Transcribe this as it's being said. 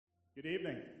Good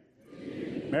evening.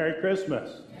 Merry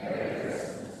Christmas.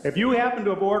 If you happen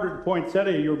to have ordered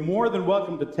poinsettia, you're more than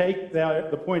welcome to take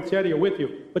the poinsettia with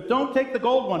you. But don't take the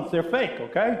gold ones. They're fake,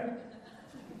 okay?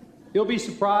 You'll be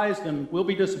surprised and we'll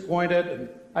be disappointed, and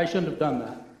I shouldn't have done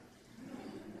that.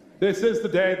 This is the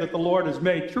day that the Lord has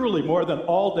made, truly more than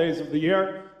all days of the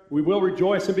year. We will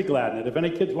rejoice and be glad in it. If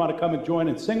any kids want to come and join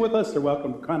and sing with us, they're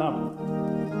welcome to come up.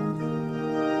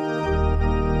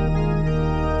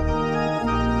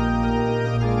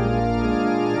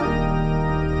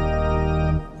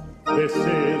 This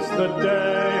is the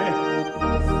day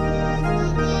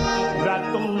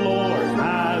that the Lord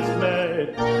has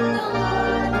made.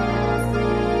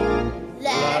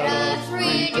 Let us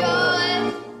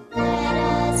rejoice. Let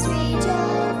us rejoice.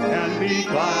 And be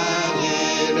glad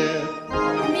in it.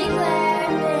 And be glad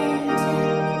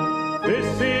in it. This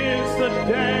is the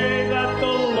day that the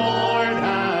Lord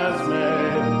has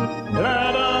made.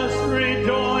 Let us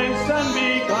rejoice and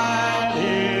be glad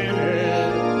in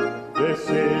it. This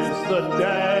is the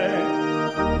day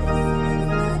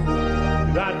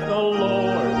that the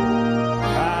Lord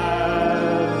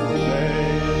has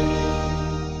made.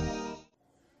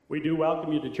 We do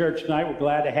welcome you to church tonight. We're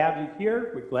glad to have you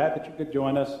here. We're glad that you could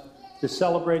join us to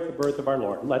celebrate the birth of our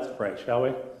Lord. Let's pray, shall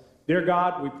we? Dear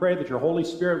God, we pray that your Holy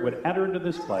Spirit would enter into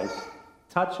this place,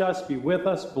 touch us, be with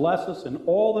us, bless us in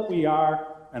all that we are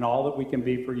and all that we can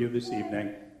be for you this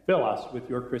evening. Fill us with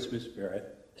your Christmas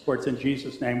spirit. For it's in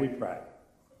Jesus' name we pray.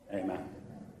 Amen.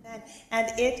 And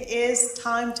it is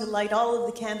time to light all of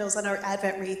the candles on our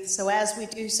Advent wreath. So as we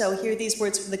do so, hear these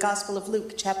words from the Gospel of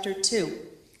Luke, chapter 2.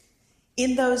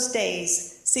 In those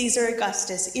days, Caesar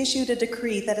Augustus issued a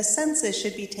decree that a census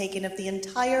should be taken of the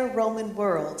entire Roman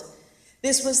world.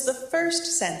 This was the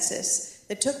first census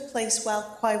that took place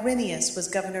while Quirinius was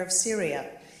governor of Syria,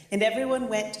 and everyone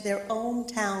went to their own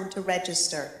town to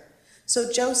register.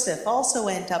 So Joseph also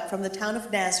went up from the town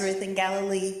of Nazareth in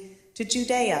Galilee to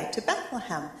Judea, to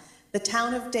Bethlehem, the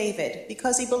town of David,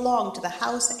 because he belonged to the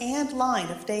house and line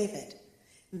of David.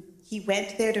 He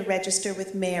went there to register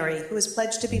with Mary, who was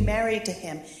pledged to be married to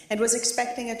him and was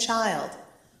expecting a child.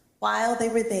 While they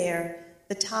were there,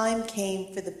 the time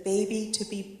came for the baby to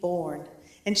be born,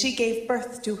 and she gave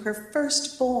birth to her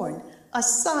firstborn, a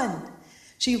son.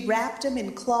 She wrapped him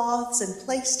in cloths and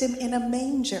placed him in a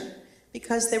manger,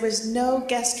 because there was no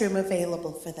guest room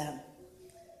available for them.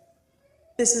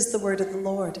 This is the word of the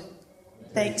Lord.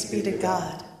 Thanks be to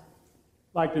God.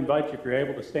 I'd like to invite you, if you're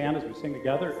able, to stand as we sing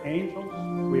together, Angels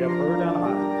We Have Heard on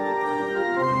High.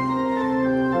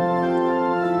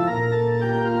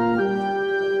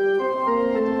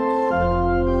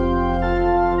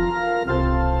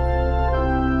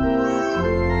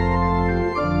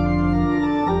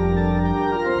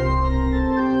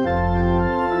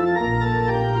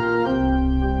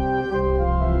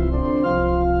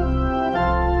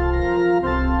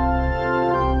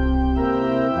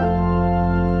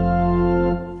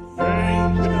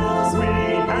 Angels we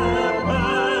have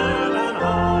heard on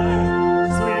high,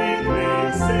 sweet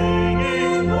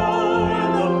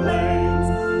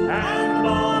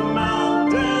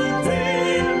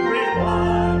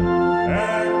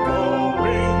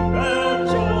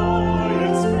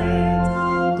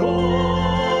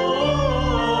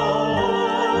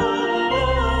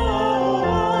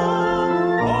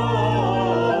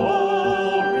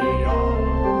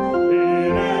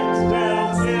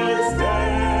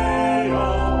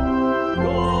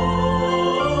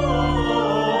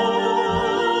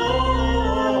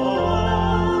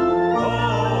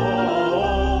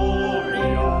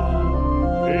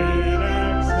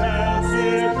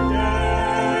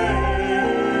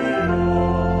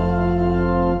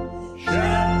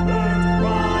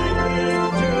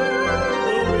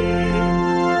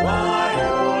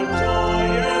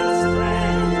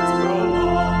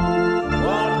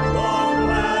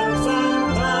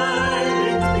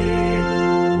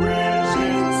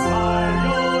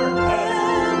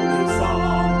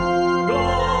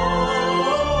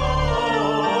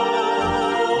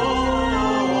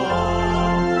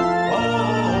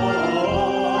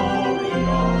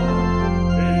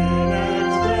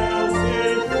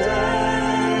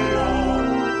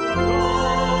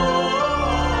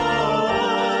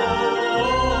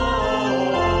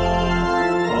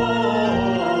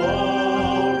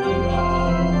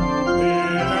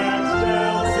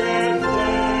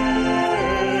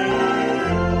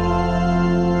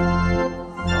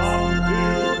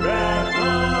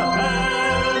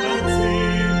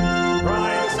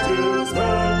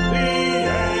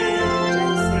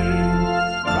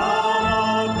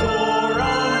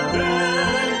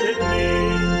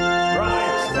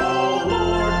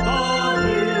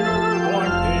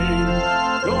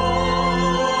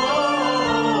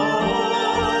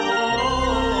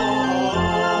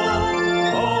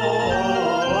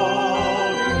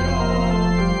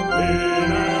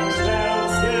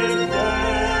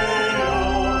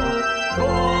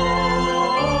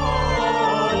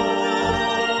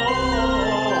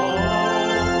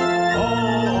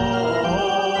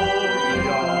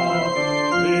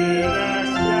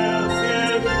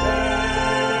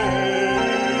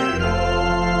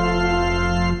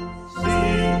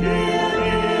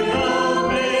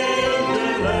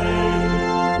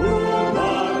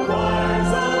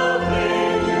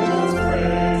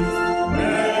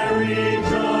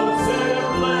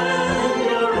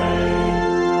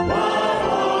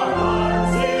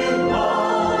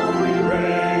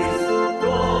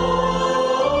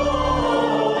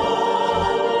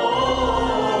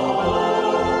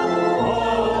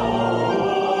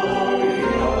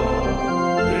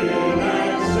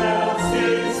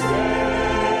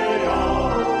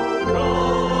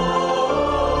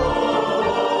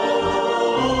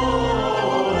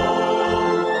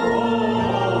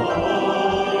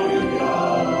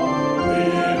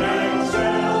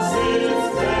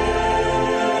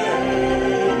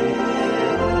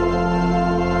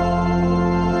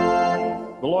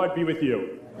be with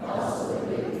you.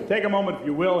 Take a moment, if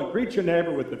you will, and greet your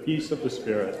neighbor with the peace of the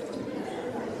Spirit.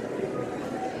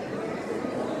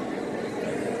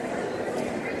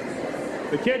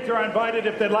 The kids are invited,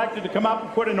 if they'd like to come up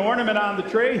and put an ornament on the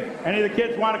tree. Any of the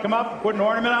kids want to come up and put an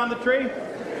ornament on the tree?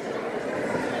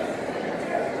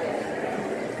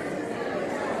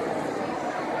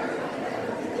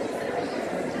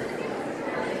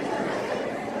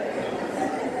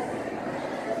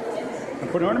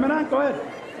 Put an ornament on? Go ahead.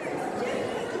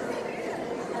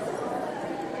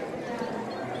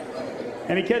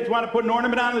 Any kids want to put an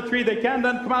ornament on the tree? They can.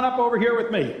 Then come on up over here with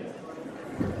me.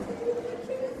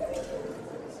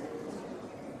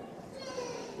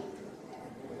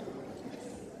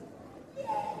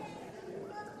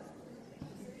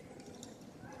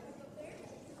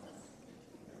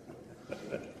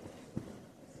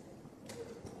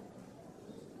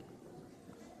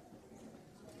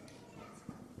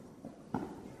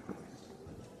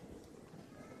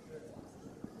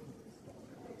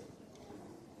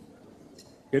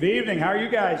 Good evening. How are you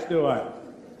guys doing?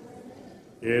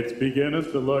 It's beginning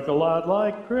to look a lot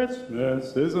like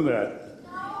Christmas, isn't it?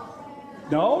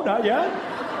 No, not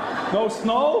yet? No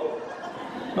snow?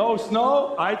 No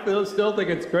snow? I still think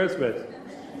it's Christmas.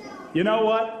 You know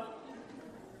what?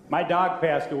 My dog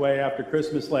passed away after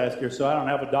Christmas last year, so I don't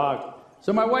have a dog.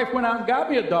 So my wife went out and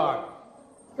got me a dog.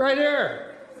 Right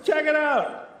here. Check it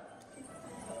out.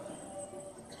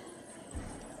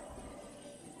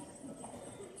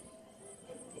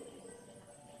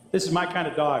 This is my kind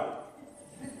of dog.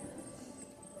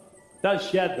 Does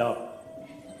shed, though.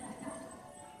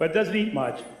 But it doesn't eat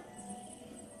much.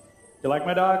 You like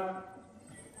my dog?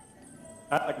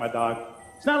 I like my dog.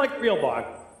 It's not like a real dog,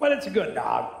 but it's a good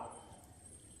dog.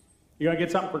 You gonna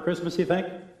get something for Christmas, you think?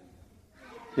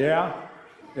 Yeah?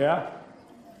 Yeah?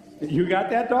 You got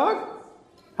that dog?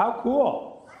 How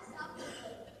cool.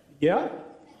 Yeah?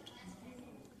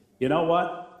 You know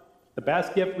what? The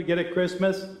best gift we get at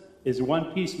Christmas is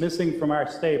one piece missing from our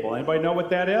stable. Anybody know what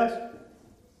that is?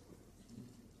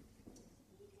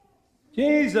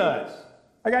 Jesus.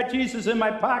 I got Jesus in my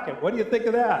pocket. What do you think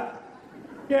of that?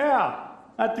 Yeah.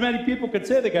 Not too many people could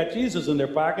say they got Jesus in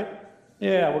their pocket.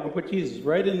 Yeah, we're going to put Jesus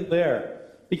right in there.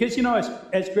 Because, you know,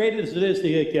 as great as it is to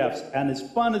get gifts, and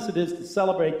as fun as it is to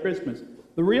celebrate Christmas,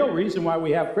 the real reason why we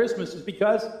have Christmas is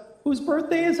because whose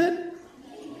birthday is it?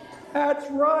 That's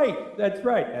right. That's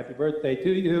right. Happy birthday to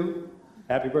you.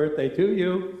 Happy birthday to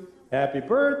you. Happy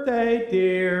birthday,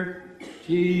 dear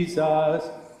Jesus.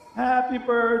 Happy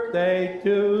birthday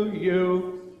to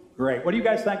you. Great. What are you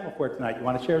guys thankful for tonight? You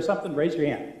want to share something? Raise your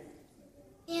hand.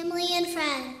 Family and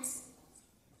friends.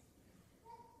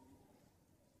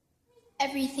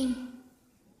 Everything.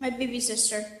 My baby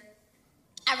sister.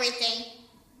 Everything.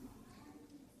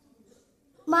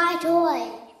 My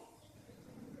toy.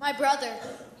 My brother.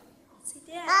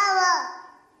 Mama.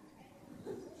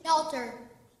 Shelter.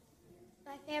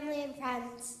 My family and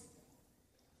friends.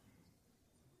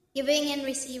 Giving and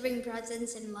receiving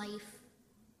presents in life.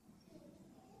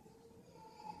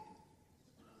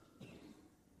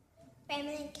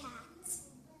 Family and cats.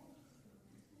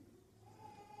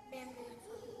 Family and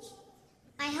friends.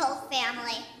 My whole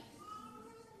family.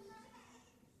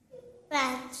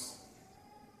 Friends.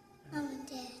 Mom and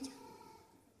Dad.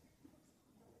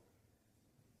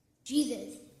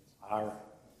 Jesus. All right.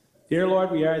 Dear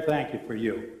Lord, we are thank you for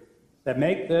you that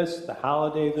make this the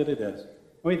holiday that it is. And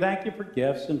we thank you for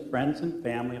gifts and friends and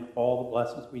family and all the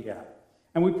blessings we have.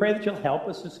 And we pray that you'll help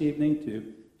us this evening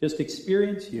to just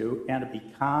experience you and to be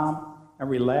calm and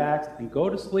relaxed and go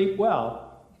to sleep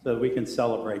well so that we can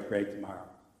celebrate great tomorrow.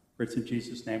 For it's in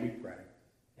Jesus' name we pray.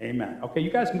 Amen. Okay,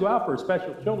 you guys can go out for a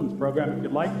special children's program if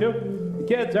you'd like to. The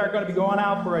kids are going to be going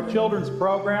out for a children's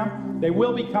program. They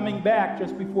will be coming back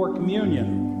just before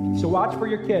communion. So watch for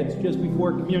your kids just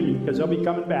before communion because they'll be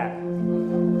coming back.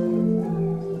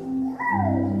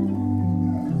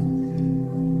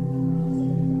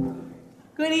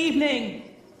 Good evening.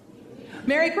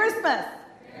 Merry Christmas.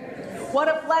 What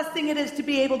a blessing it is to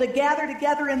be able to gather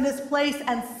together in this place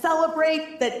and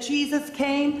celebrate that Jesus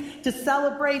came, to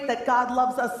celebrate that God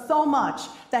loves us so much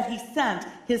that he sent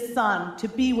his son to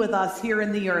be with us here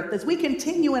in the earth. As we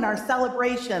continue in our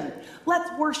celebration, let's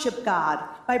worship God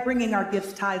by bringing our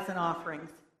gifts, tithes, and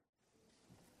offerings.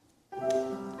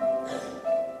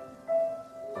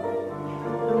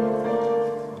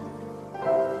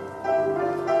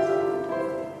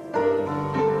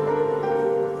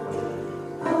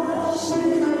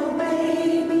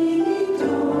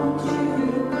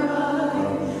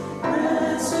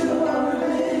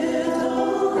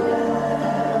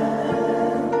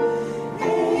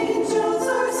 Angels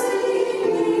are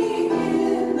singing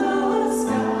in the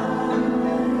sky.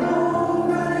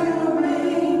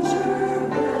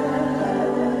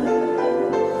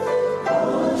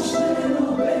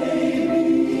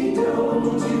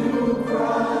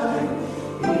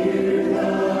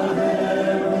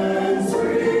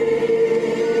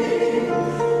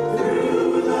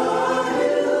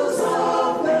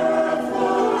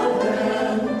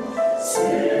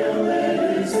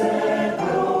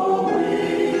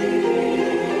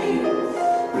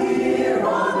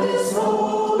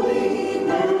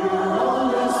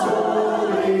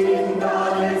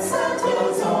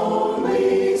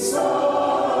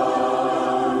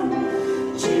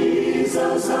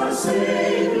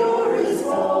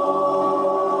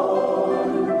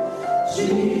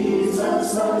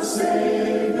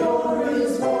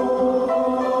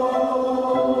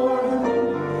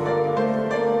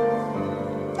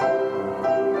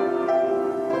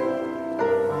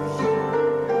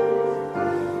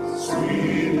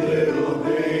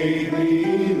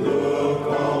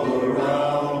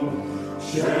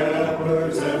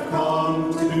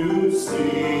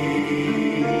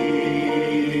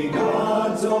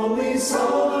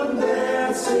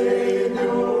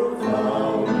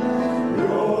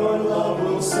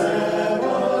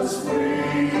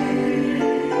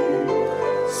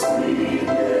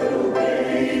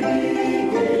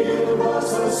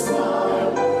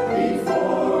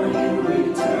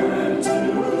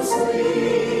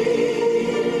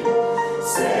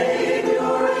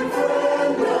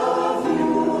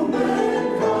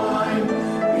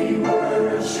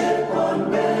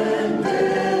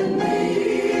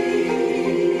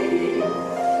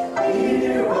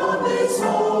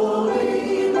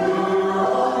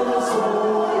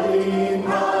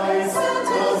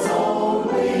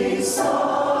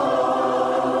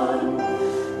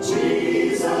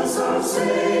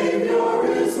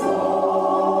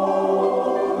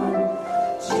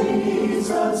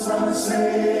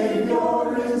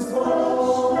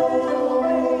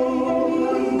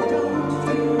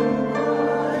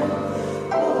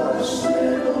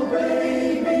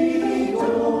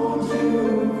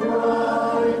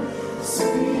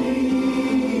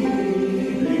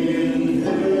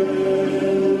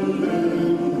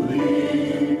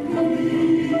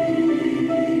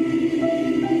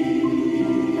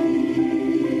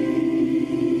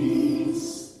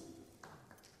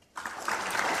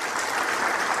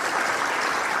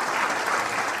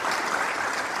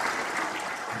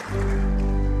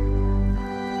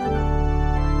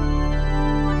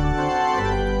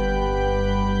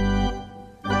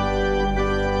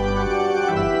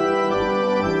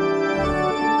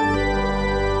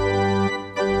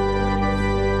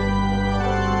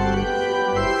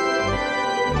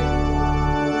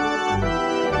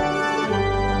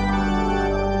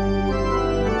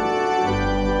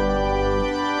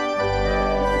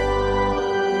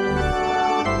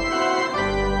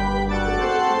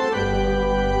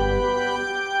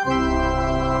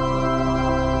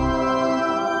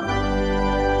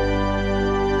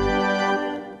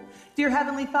 Dear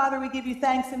Heavenly Father, we give you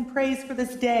thanks and praise for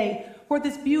this day, for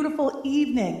this beautiful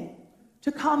evening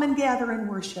to come and gather and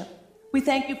worship. We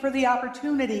thank you for the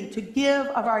opportunity to give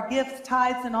of our gifts,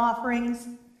 tithes, and offerings.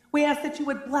 We ask that you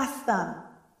would bless them.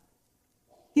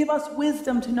 Give us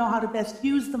wisdom to know how to best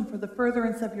use them for the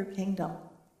furtherance of your kingdom.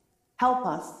 Help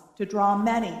us to draw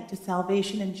many to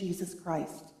salvation in Jesus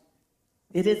Christ.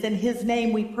 It is in his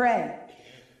name we pray.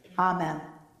 Amen.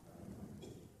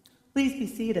 Please be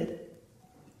seated.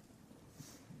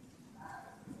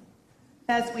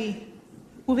 As we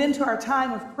move into our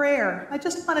time of prayer, I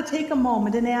just want to take a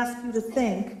moment and ask you to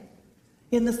think,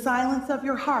 in the silence of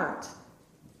your heart,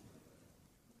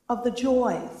 of the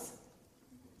joys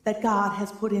that God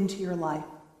has put into your life.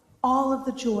 All of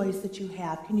the joys that you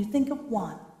have. Can you think of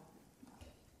one?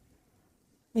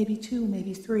 Maybe two,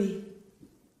 maybe three.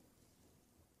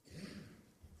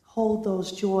 Hold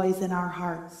those joys in our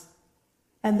hearts.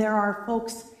 And there are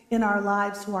folks in our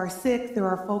lives who are sick. There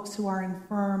are folks who are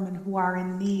infirm and who are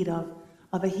in need of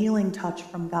a healing touch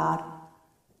from God.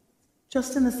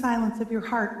 Just in the silence of your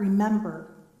heart,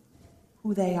 remember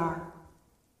who they are.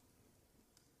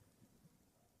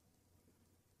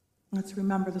 Let's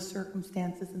remember the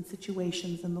circumstances and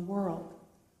situations in the world.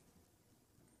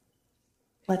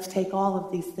 Let's take all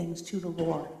of these things to the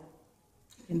Lord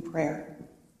in prayer.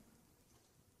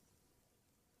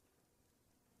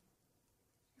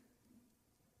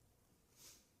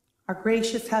 Our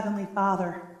gracious Heavenly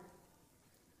Father,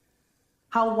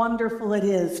 how wonderful it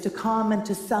is to come and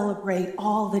to celebrate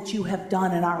all that you have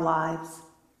done in our lives.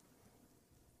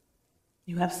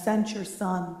 You have sent your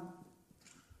Son.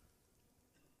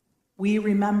 We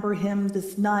remember him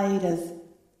this night as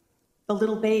the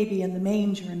little baby in the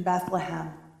manger in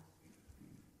Bethlehem.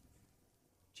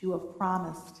 But you have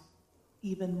promised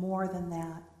even more than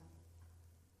that.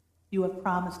 You have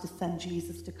promised to send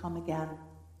Jesus to come again.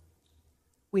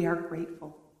 We are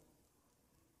grateful.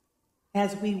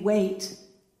 As we wait,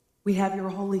 we have your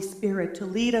Holy Spirit to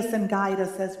lead us and guide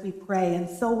us as we pray. And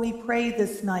so we pray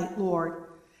this night, Lord,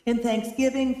 in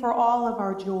thanksgiving for all of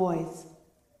our joys.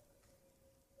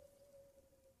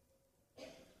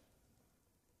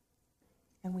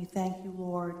 And we thank you,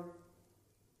 Lord,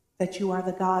 that you are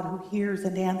the God who hears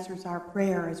and answers our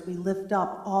prayer as we lift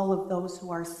up all of those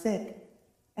who are sick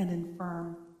and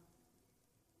infirm.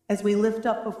 As we lift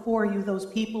up before you those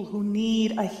people who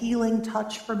need a healing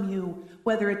touch from you,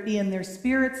 whether it be in their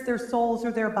spirits, their souls,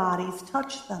 or their bodies,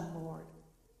 touch them, Lord.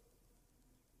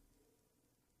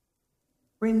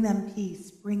 Bring them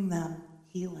peace, bring them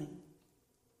healing.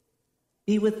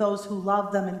 Be with those who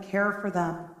love them and care for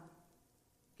them.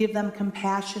 Give them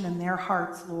compassion in their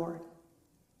hearts, Lord.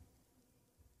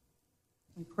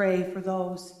 We pray for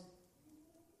those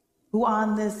who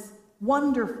on this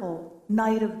wonderful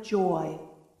night of joy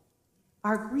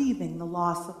are grieving the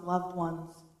loss of loved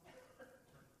ones.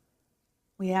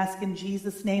 We ask in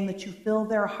Jesus' name that you fill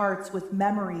their hearts with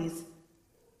memories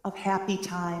of happy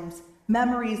times,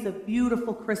 memories of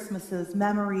beautiful Christmases,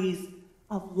 memories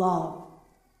of love.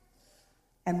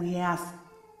 And we ask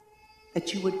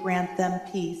that you would grant them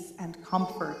peace and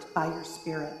comfort by your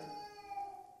Spirit.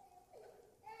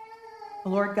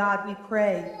 Lord God, we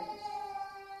pray.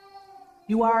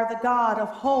 You are the God of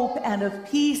hope and of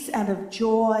peace and of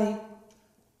joy,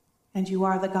 and you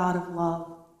are the God of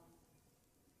love.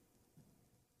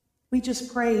 We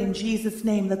just pray in Jesus'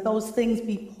 name that those things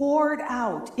be poured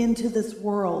out into this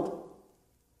world,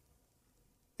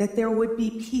 that there would be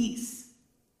peace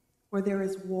where there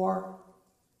is war,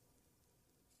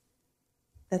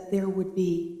 that there would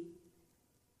be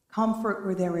comfort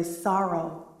where there is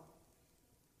sorrow,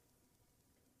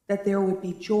 that there would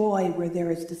be joy where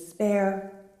there is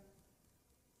despair,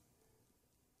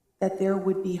 that there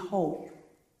would be hope,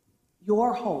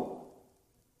 your hope,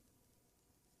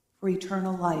 for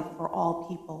eternal life for all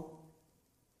people.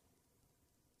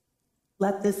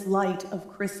 Let this light of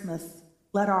Christmas,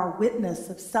 let our witness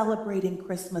of celebrating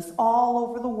Christmas all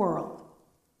over the world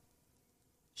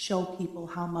show people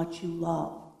how much you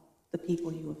love the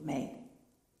people you have made.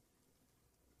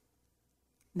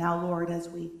 Now, Lord, as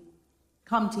we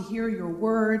come to hear your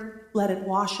word, let it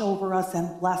wash over us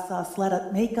and bless us. Let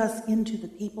it make us into the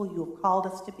people you have called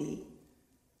us to be.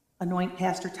 Anoint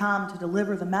Pastor Tom to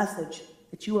deliver the message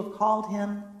that you have called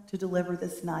him to deliver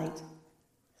this night.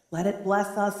 Let it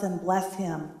bless us and bless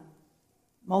him.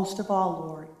 Most of all,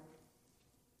 Lord,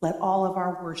 let all of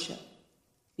our worship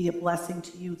be a blessing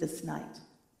to you this night.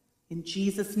 In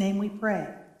Jesus' name we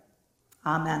pray.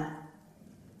 Amen.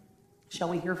 Shall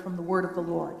we hear from the word of the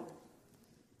Lord?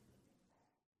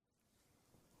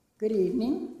 Good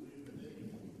evening.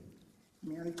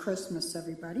 Merry Christmas,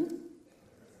 everybody.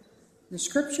 The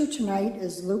scripture tonight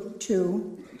is Luke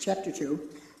 2, chapter 2,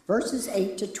 verses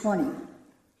 8 to 20.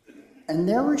 And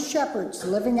there were shepherds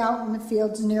living out in the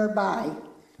fields nearby,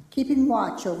 keeping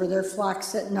watch over their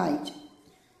flocks at night.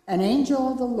 An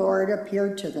angel of the Lord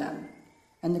appeared to them,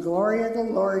 and the glory of the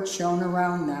Lord shone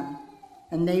around them,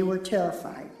 and they were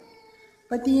terrified.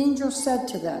 But the angel said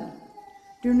to them,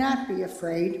 "Do not be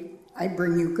afraid. I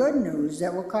bring you good news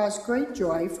that will cause great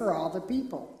joy for all the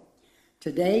people.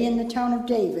 Today in the town of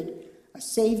David, a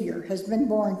Savior has been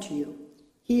born to you.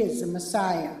 He is the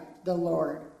Messiah, the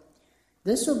Lord.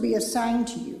 This will be a sign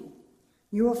to you.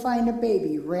 You will find a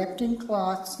baby wrapped in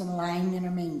cloths and lying in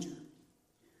a manger."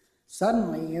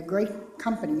 Suddenly, a great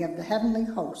company of the heavenly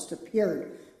host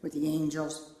appeared with the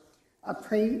angels,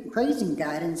 praising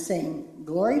God and saying,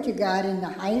 "Glory to God in the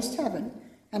highest heaven,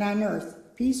 and on earth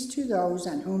peace to those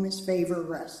on whom his favor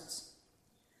rests."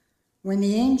 When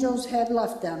the angels had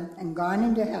left them and gone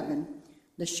into heaven,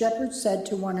 the shepherds said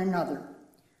to one another,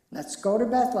 "Let's go to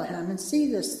Bethlehem and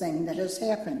see this thing that has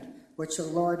happened, which the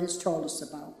Lord has told us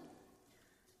about."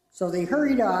 So they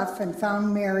hurried off and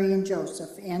found Mary and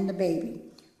Joseph and the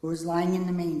baby, who was lying in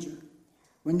the manger.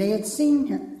 When they had seen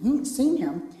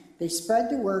him, they spread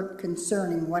the word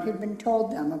concerning what had been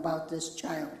told them about this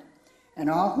child. And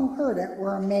all who heard it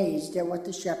were amazed at what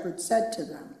the shepherds said to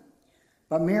them.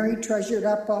 But Mary treasured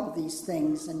up all these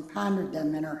things and pondered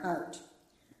them in her heart.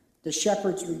 The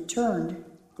shepherds returned,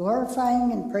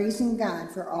 glorifying and praising God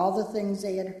for all the things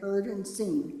they had heard and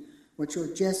seen, which were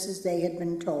just as they had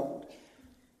been told.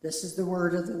 This is the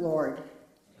word of the Lord.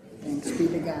 Thanks be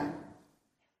to God.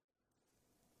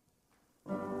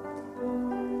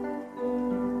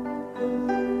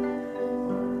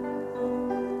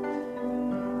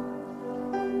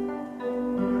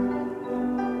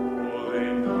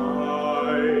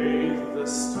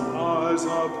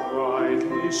 Are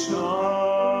brightly shining,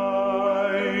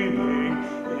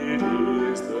 it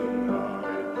is the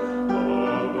night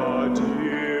of our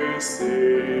dear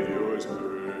Savior's birth.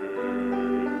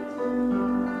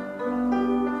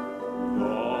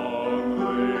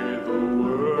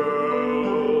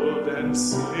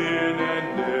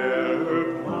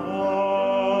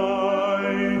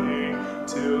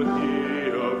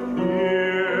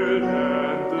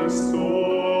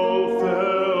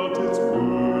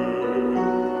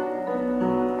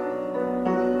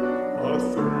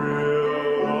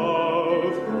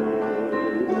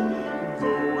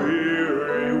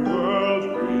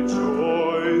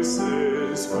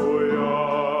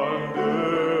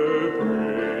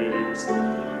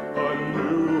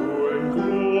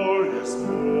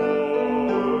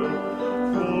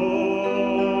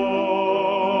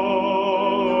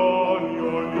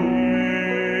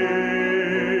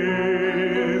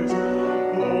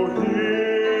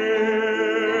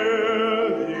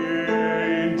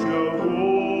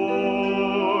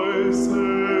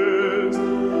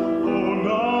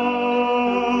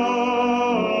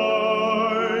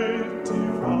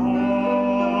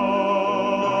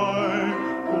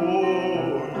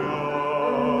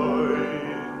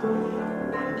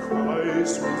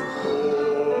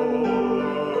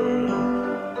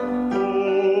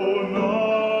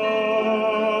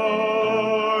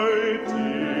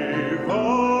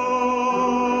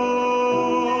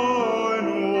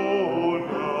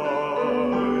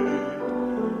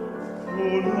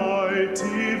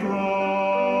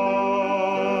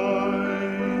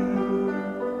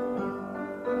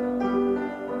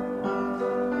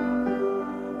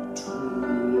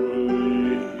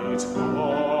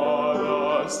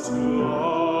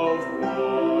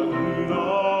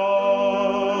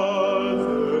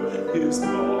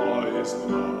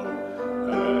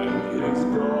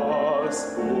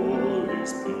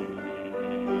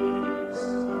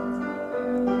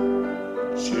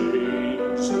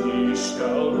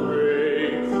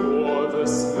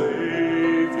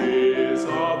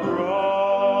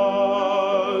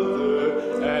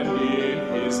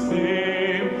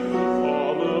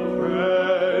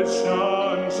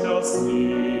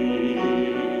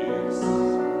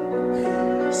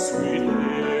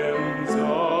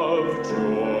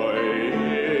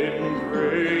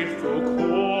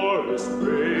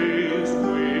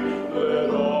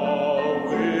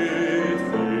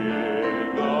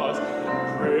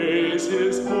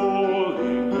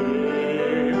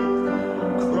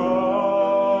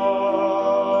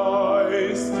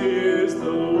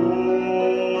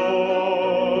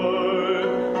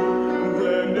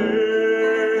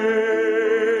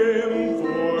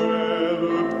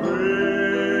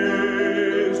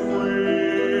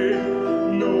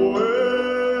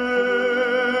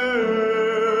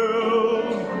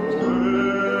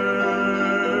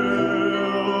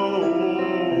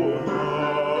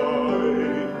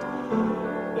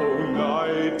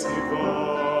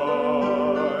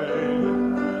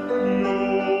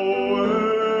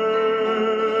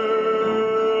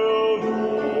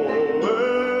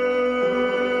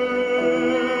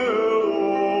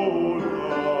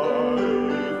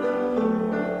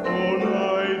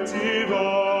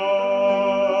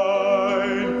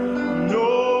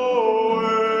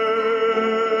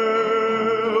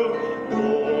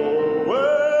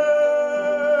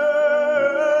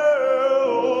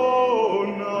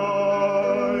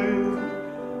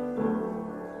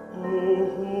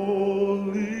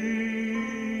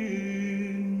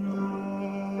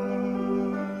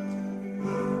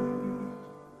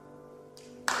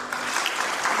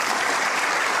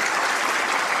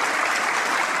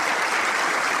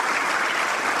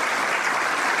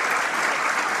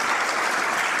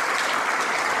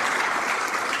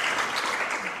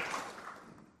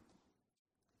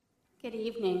 Good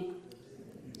evening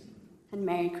and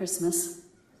Merry Christmas.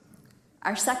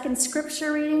 Our second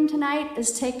scripture reading tonight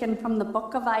is taken from the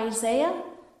book of Isaiah,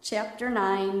 chapter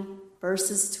 9,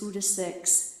 verses 2 to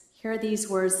 6. Hear these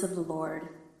words of the Lord.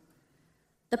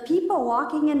 The people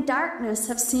walking in darkness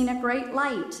have seen a great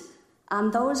light.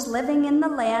 On those living in the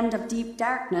land of deep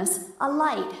darkness, a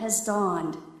light has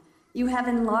dawned. You have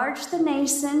enlarged the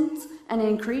nations and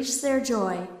increased their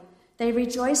joy. They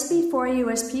rejoice before you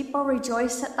as people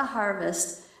rejoice at the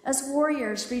harvest, as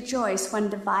warriors rejoice when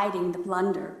dividing the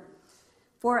plunder.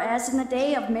 For as in the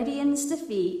day of Midian's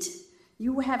defeat,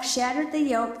 you have shattered the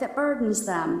yoke that burdens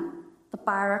them, the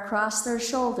bar across their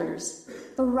shoulders,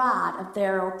 the rod of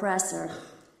their oppressor.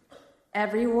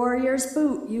 Every warrior's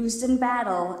boot used in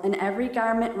battle and every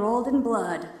garment rolled in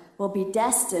blood will be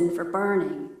destined for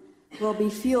burning, will be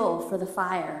fuel for the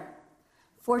fire.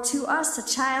 For to us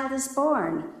a child is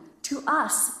born, to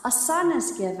us a son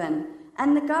is given,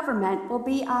 and the government will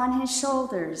be on his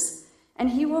shoulders,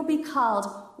 and he will be called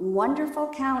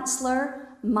Wonderful Counselor,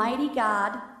 Mighty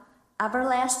God,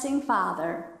 Everlasting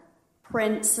Father,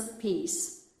 Prince of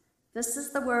Peace. This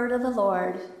is the word of the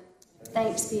Lord.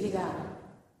 Thanks be to God.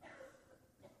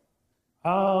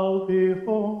 I'll be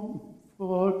home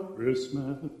for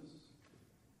Christmas.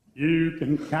 You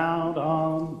can count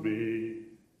on me.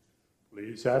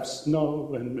 Please have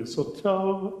snow and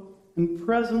mistletoe and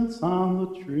presents on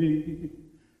the tree.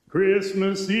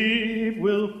 Christmas Eve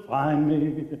will find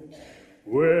me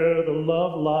where the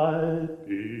love light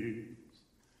beams.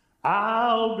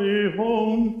 I'll be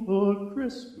home for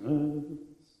Christmas,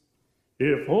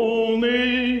 if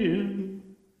only in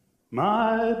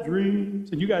my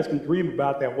dreams. And you guys can dream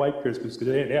about that white Christmas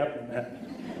because it ain't happening,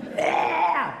 man.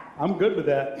 Yeah! I'm good with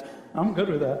that. I'm good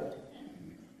with that.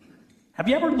 Have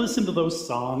you ever listened to those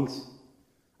songs?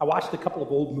 I watched a couple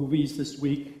of old movies this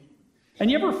week.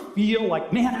 And you ever feel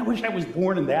like, man, I wish I was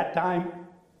born in that time?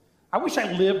 I wish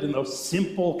I lived in those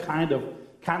simple kind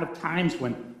of times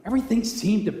when everything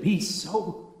seemed to be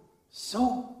so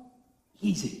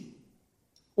easy.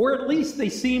 Or at least they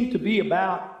seemed to be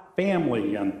about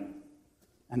family and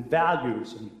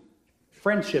values and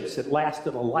friendships that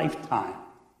lasted a lifetime.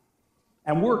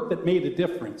 And work that made a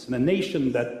difference, and a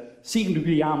nation that seemed to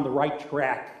be on the right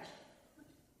track.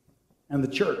 And the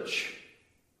church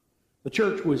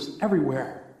was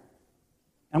everywhere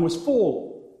and was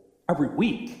full every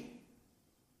week.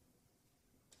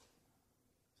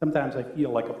 Sometimes I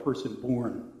feel like a person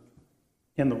born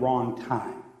in the wrong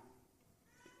time.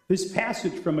 This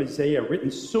passage from Isaiah,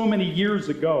 written so many years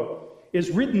ago,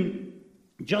 is written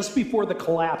just before the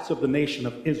collapse of the nation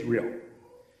of Israel.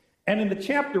 And in the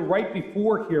chapter right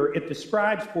before here, it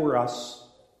describes for us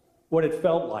what it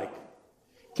felt like.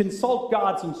 Consult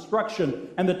God's instruction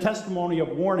and the testimony of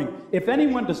warning. If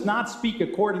anyone does not speak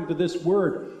according to this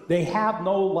word, they have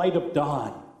no light of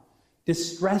dawn.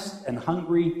 Distressed and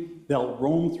hungry, they'll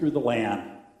roam through the land.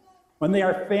 When they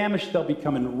are famished, they'll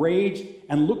become enraged,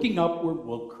 and looking upward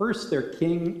will curse their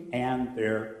king and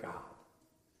their God.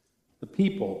 The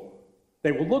people,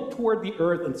 they will look toward the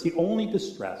earth and see only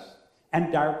distress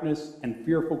and darkness and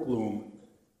fearful gloom,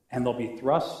 and they'll be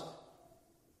thrust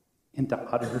into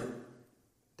utter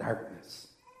darkness.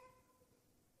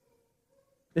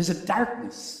 There's a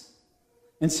darkness.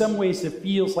 In some ways, it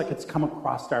feels like it's come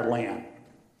across our land.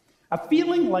 A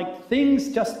feeling like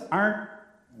things just aren't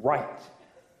right.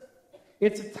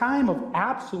 It's a time of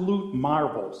absolute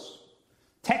marvels.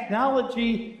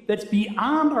 Technology that's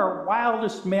beyond our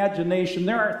wildest imagination.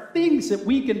 There are things that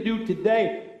we can do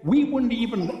today we wouldn't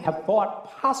even have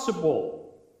thought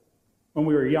possible when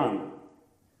we were young.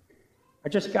 I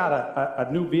just got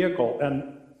a new vehicle,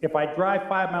 and if I drive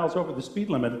 5 miles over the speed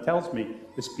limit, it tells me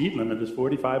the speed limit is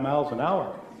 45 miles an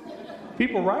hour.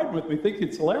 People riding with me think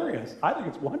it's hilarious. I think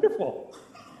it's wonderful.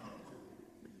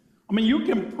 I mean, you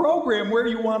can program where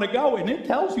you want to go, and it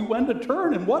tells you when to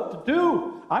turn and what to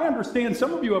do. I understand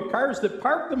some of you have cars that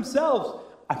park themselves.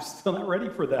 I'm still not ready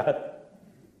for that.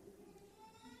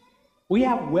 We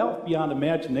have wealth beyond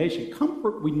imagination,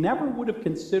 comfort we never would have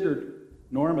considered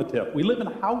normative. We live in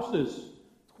houses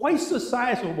twice the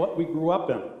size of what we grew up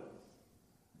in.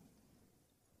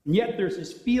 And yet there's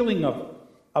this feeling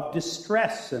of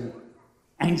distress and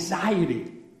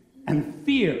anxiety and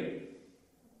fear.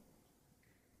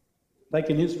 Like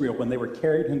in Israel when they were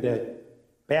carried into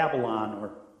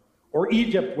Babylon, or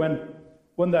Egypt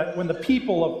when the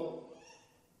people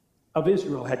of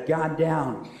Israel had gone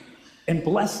down in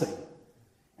blessing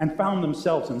and found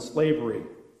themselves in slavery.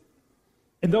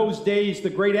 In those days, the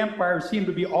great empires seemed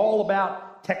to be all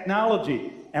about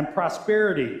technology and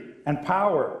prosperity and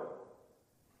power.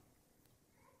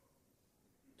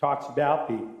 Talks about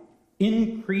the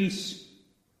increase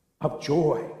of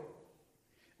joy.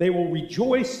 They will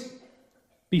rejoice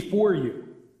before you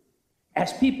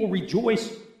as people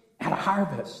rejoice at a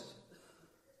harvest.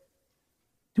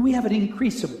 Do we have an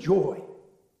increase of joy?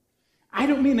 I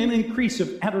don't mean an increase of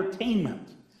entertainment,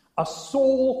 a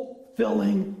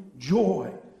soul-filling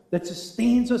joy that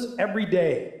sustains us every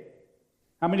day.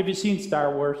 How many of you seen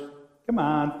Star Wars? Come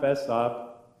on, fess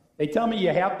up. They tell me you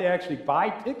have to actually buy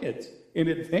tickets in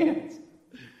advance.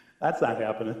 That's not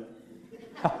happening.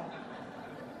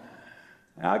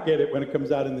 I'll get it when it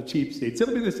comes out in the cheap seats.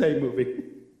 It'll be the same movie.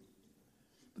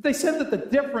 But they said that the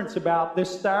difference about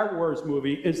this Star Wars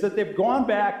movie is that they've gone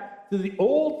back to the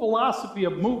old philosophy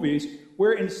of movies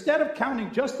where instead of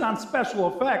counting just on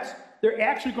special effects, they're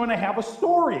actually going to have a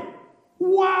story.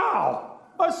 Wow!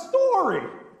 A story!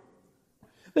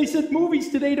 They said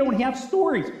movies today don't have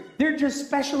stories. They're just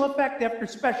special effect after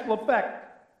special effect.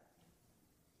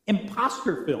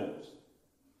 Imposter films.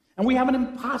 And we have an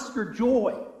imposter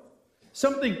joy.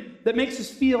 Something that makes us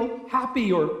feel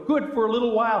happy or good for a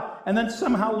little while and then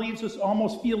somehow leaves us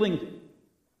almost feeling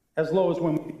as low as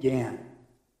when we began.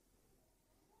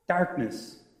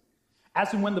 Darkness.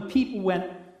 As in when the people went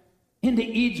into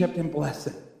Egypt in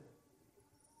blessing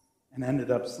and ended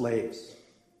up slaves.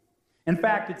 In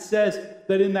fact, it says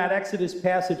that in that Exodus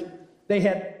passage, they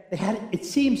had it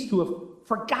seems to have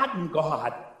forgotten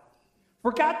God.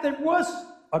 Forgot there was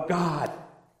a God.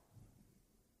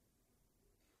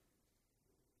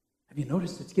 Have you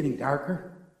noticed it's getting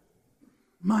darker?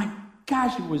 My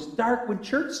gosh, it was dark when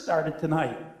church started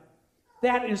tonight.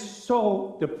 That is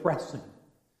so depressing.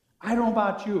 I don't know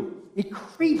about you. It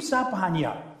creeps up on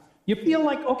you. You feel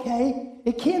like, okay,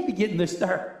 it can't be getting this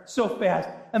dark so fast.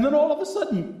 And then all of a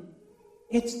sudden,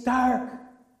 it's dark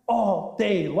all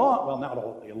day long. Well, not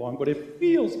all day long, but it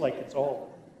feels like it's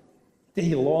all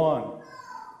day long.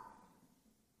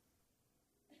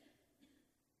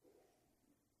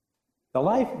 The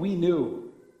life we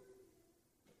knew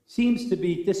seems to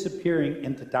be disappearing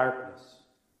into darkness.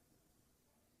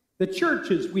 The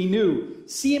churches we knew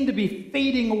seem to be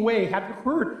fading away. Have you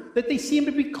heard that they seem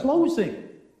to be closing?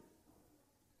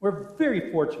 We're a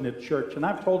very fortunate church, and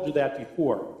I've told you that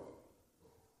before.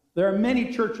 There are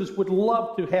many churches would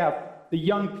love to have the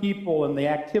young people and the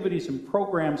activities and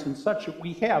programs and such that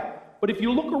we have. But if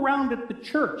you look around at the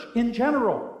church in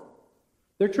general,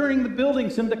 they're turning the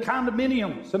buildings into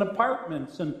condominiums and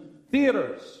apartments and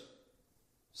theaters.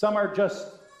 Some are just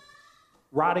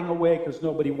rotting away because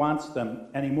nobody wants them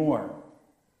anymore.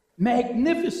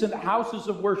 Magnificent houses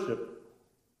of worship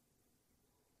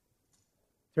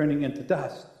turning into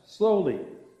dust. Slowly,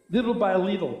 little by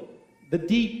little, the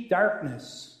deep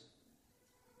darkness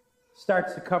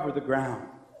starts to cover the ground.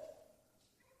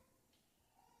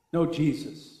 No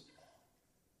Jesus,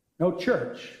 no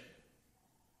church,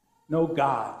 no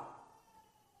God,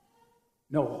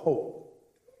 no hope.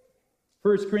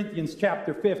 1 Corinthians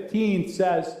chapter 15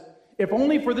 says, if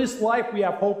only for this life we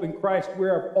have hope in Christ, we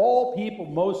are of all people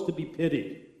most to be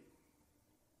pitied.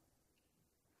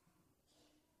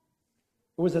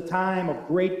 It was a time of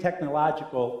great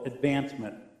technological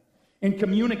advancement in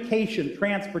communication,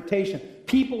 transportation,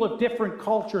 people of different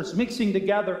cultures mixing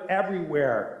together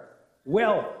everywhere,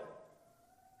 wealth,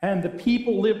 and the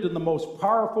people lived in the most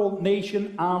powerful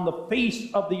nation on the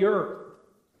face of the earth.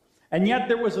 And yet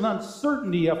there was an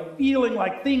uncertainty, a feeling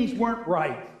like things weren't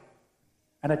right.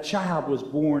 And a child was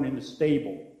born in a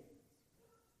stable.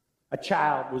 A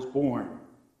child was born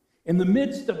in the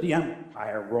midst of the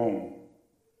empire, Rome,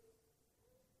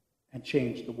 and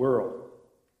changed the world.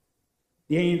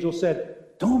 The angel said,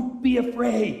 don't be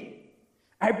afraid.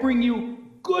 I bring you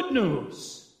good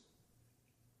news.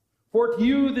 For to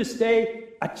you this day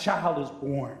a child is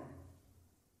born.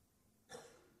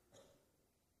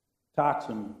 Talks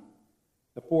in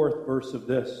the 4th verse of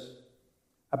this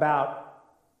about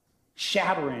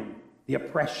shattering the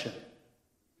oppression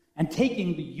and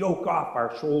taking the yoke off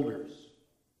our shoulders.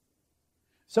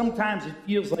 Sometimes it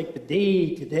feels like the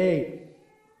day-to-day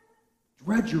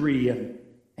drudgery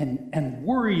and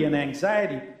worry and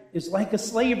anxiety is like a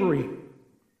slavery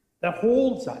that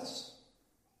holds us,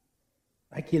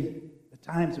 like in the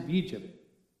times of Egypt.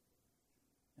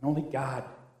 And only God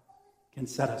can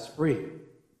set us free.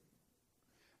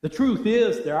 The truth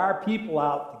is, there are people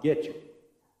out to get you.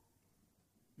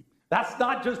 That's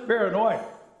not just paranoia.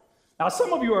 Now,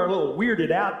 some of you are a little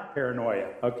weirded out paranoia,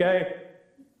 okay?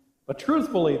 But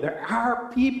truthfully, there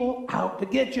are people out to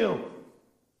get you.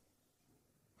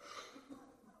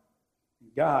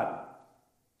 God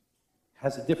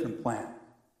has a different plan.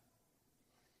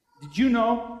 Did you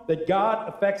know that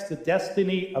God affects the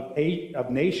destiny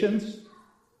of nations?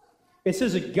 It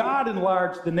says that God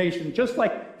enlarged the nation, just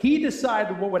like he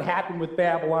decided what would happen with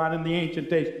Babylon in the ancient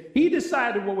days. He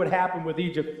decided what would happen with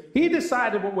Egypt. He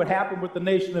decided what would happen with the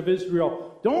nation of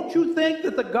Israel. Don't you think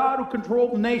that the God who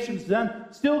controlled the nations then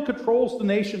still controls the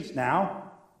nations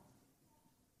now?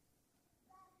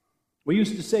 We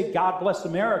used to say, God bless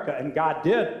America, and God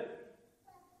did.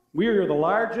 We are the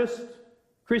largest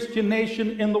Christian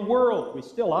nation in the world. We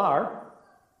still are.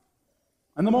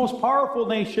 And the most powerful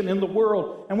nation in the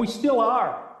world, and we still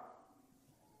are.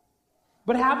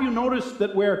 But have you noticed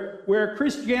that where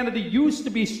Christianity used to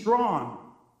be strong,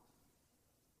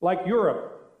 like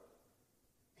Europe,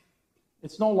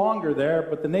 it's no longer there,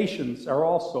 but the nations are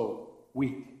also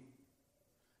weak.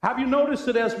 Have you noticed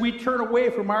that as we turn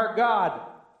away from our God,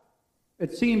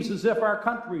 it seems as if our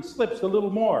country slips a little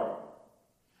more?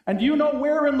 And do you know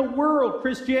where in the world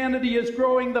Christianity is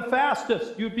growing the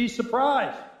fastest? You'd be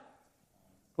surprised.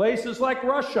 Places like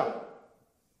Russia.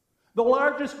 The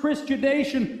largest Christian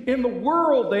nation in the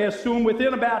world, they assume,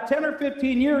 within about 10 or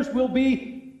 15 years will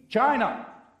be China.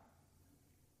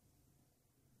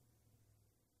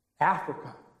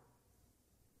 Africa.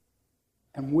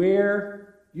 And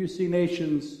where you see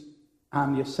nations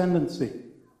on the ascendancy.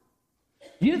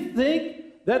 Do you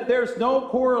think that there's no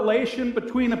correlation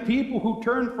between a people who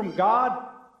turn from God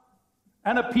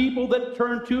and a people that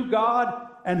turn to God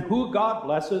and who God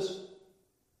blesses?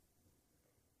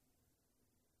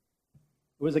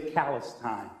 It was a callous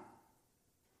time.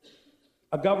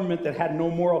 A government that had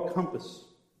no moral compass,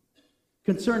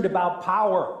 concerned about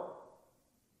power,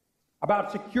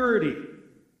 about security,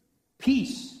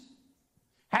 peace,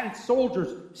 had soldiers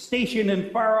stationed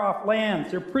in far-off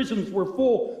lands. Their prisons were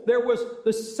full. There was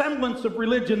the semblance of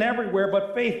religion everywhere,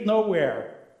 but faith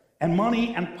nowhere. And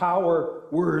money and power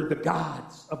were the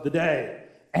gods of the day.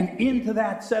 And into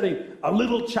that setting, a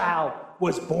little child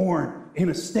was born in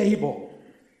a stable.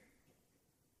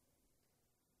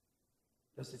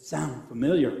 Does it sound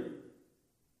familiar? And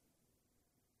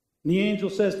the angel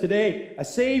says today, a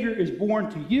Savior is born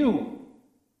to you.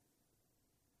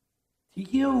 To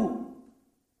you.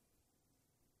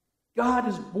 God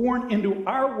is born into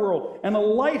our world, and a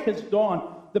light has dawned.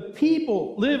 The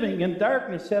people living in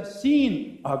darkness have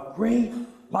seen a great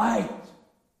light.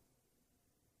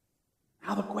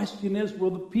 Now the question is,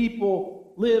 will the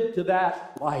people live to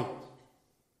that light?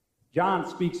 John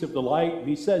speaks of the light, and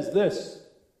he says this.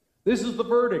 This is the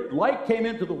verdict. Light came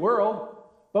into the world,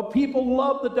 But people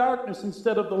love the darkness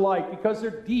instead of the light because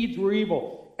their deeds were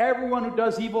evil. Everyone who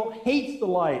does evil hates the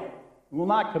light and will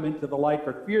not come into the light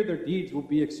for fear their deeds will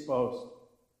be exposed.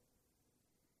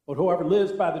 But whoever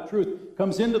lives by the truth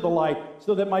comes into the light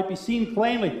so that it might be seen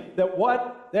plainly that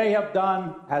what they have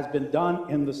done has been done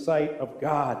in the sight of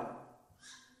God.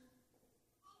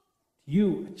 To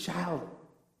you, a child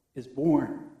is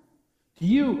born. To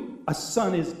you, a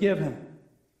son is given.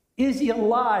 Is he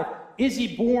alive? Is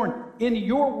he born into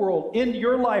your world, into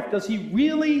your life? Does he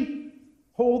really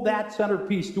hold that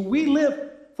centerpiece? Do we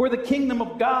live for the kingdom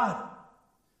of God?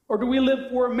 Or do we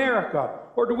live for America?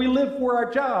 Or do we live for our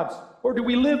jobs? Or do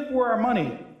we live for our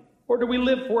money? Or do we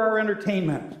live for our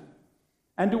entertainment?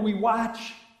 And do we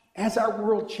watch as our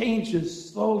world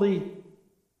changes slowly?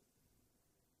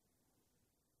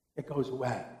 It goes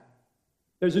away.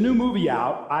 There's a new movie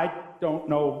out. I don't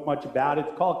know much about it.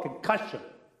 It's called Concussion.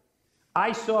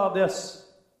 I saw this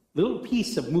little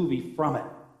piece of movie from it.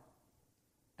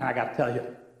 And I got to tell you,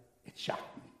 it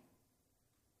shocked me.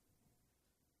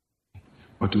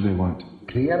 What do they want?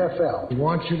 The NFL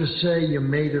wants you to say you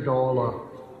made it all up.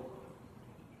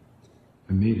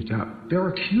 I made it up. They're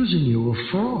accusing you of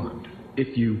fraud.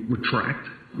 If you retract,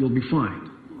 you'll be fined.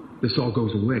 This all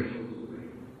goes away.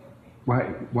 Why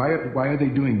are they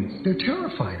doing this? They're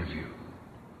terrified of you.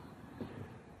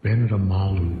 Benedict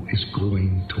Amalu is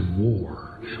going to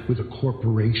war with a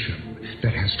corporation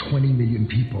that has 20 million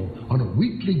people on a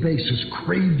weekly basis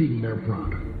craving their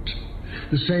product.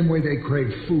 The same way they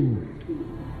crave food.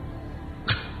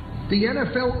 The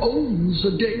NFL owns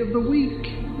a day of the week.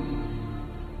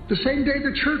 The same day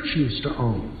the church used to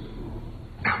own.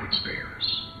 Now it's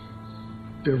theirs.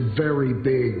 They're very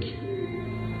big.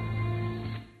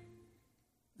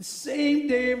 The same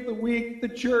day of the week, the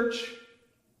church.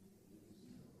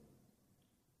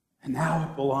 And now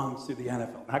it belongs to the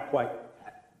NFL. Not quite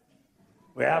yet.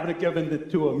 We haven't given it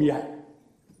to them yet.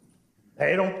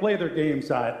 They don't play their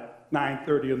games at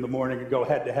 9:30 in the morning and go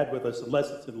head-to-head with us unless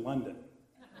it's in London.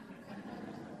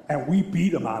 And we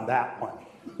beat them on that one.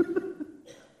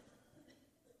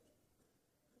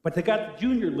 But they got the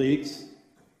junior leagues.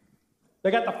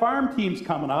 They got the farm teams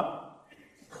coming up.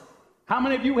 How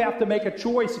many of you have to make a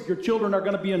choice if your children are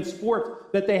going to be in sports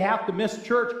that they have to miss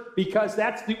church because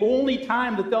that's the only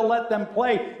time that they'll let them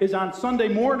play is on Sunday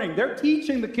morning? They're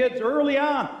teaching the kids early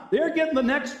on. They're getting the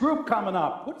next group coming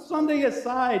up. Put Sunday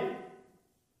aside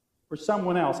for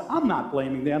someone else. I'm not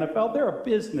blaming the NFL. They're a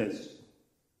business.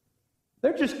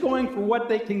 They're just going for what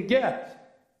they can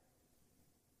get.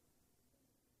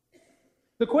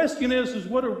 The question is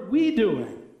what are we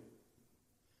doing?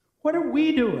 What are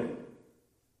we doing?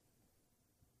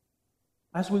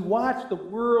 As we watch the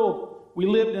world we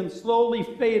lived in slowly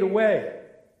fade away,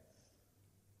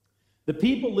 the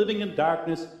people living in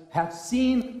darkness have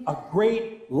seen a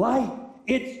great light.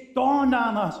 It's dawned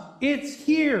on us. It's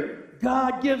here.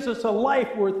 God gives us a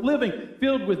life worth living,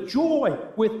 filled with joy,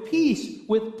 with peace,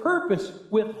 with purpose,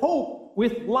 with hope,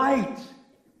 with light.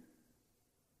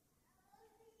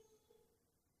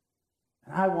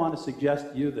 And I want to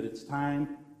suggest to you that it's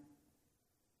time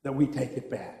that we take it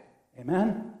back.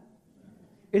 Amen?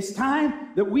 It's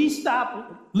time that we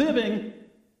stop living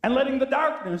and letting the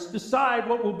darkness decide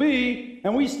what will be,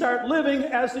 and we start living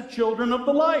as the children of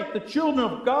the light, the children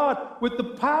of God, with the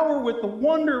power, with the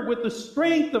wonder, with the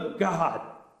strength of God.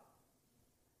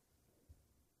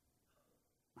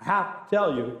 I have to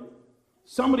tell you,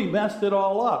 somebody messed it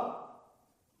all up.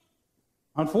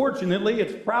 Unfortunately,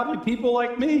 it's probably people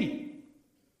like me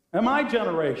and my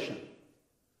generation.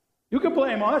 You can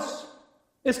blame us.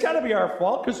 It's got to be our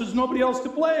fault because there's nobody else to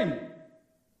blame.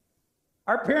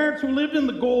 Our parents who lived in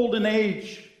the golden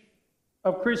age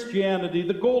of Christianity,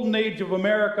 the golden age of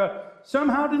America,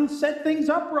 somehow didn't set things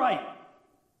up right.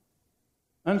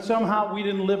 And somehow we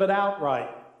didn't live it out right.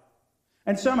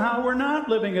 And somehow we're not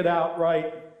living it out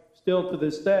right still to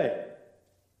this day.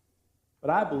 But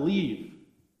I believe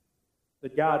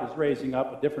that God is raising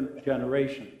up a different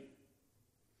generation.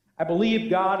 I believe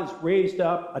God has raised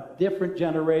up a different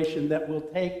generation that will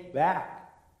take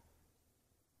back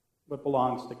what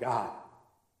belongs to God.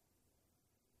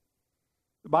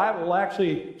 The Bible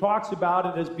actually talks about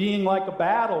it as being like a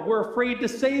battle. We're afraid to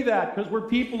say that because we're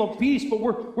people of peace, but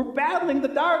we're battling the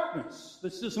darkness.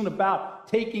 This isn't about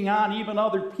taking on even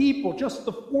other people, just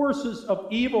the forces of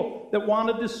evil that want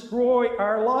to destroy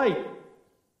our life.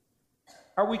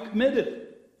 Are we committed?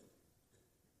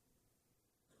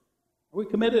 Are we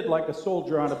committed like a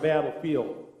soldier on a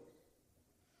battlefield?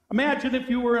 Imagine if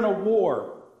you were in a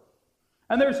war,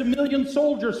 and there's 1 million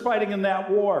soldiers fighting in that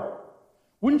war.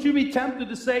 Wouldn't you be tempted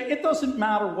to say, it doesn't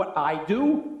matter what I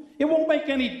do. It won't make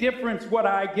any difference what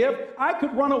I give. I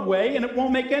could run away and it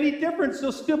won't make any difference.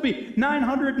 There'll still be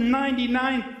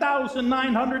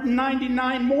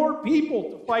 999,999 more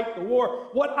people to fight the war.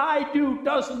 What I do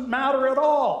doesn't matter at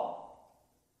all.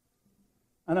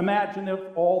 And imagine if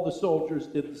all the soldiers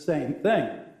did the same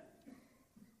thing.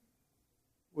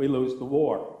 We lose the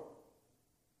war.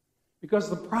 Because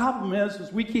the problem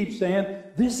is we keep saying,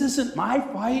 this isn't my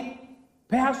fight.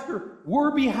 Pastor,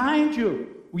 we're behind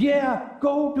you. Yeah,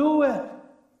 go do it.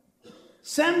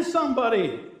 Send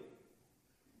somebody.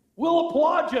 We'll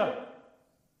applaud you.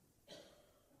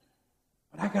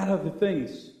 But I got other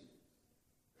things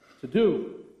to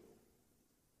do.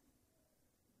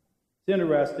 It's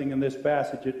interesting in this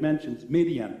passage, it mentions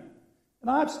Midian. And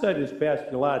I've studied this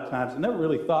passage a lot of times and never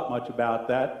really thought much about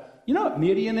that. You know what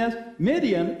Midian is?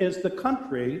 Midian is the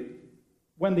country,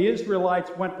 when the Israelites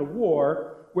went to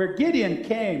war, where Gideon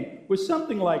came with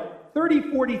something like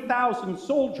 40,000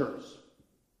 soldiers.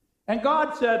 And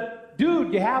God said,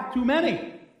 dude, you have too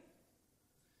many.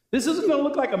 This isn't going to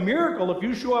look like a miracle if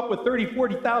you show up with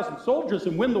 40,000 soldiers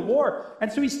and win the war. And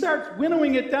so he starts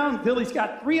winnowing it down until he's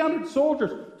got 300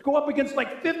 soldiers to go up against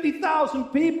like 50,000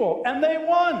 people. And they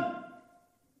won.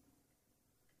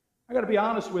 I got to be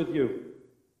honest with you.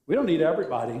 We don't need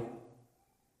everybody.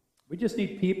 We just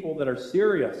need people that are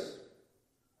serious,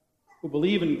 who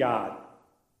believe in God,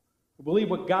 who believe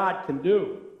what God can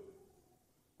do,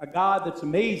 a God that's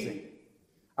amazing.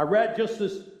 I read just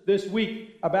this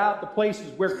week about the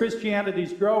places where Christianity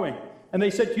is growing, and they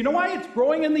said, do you know why it's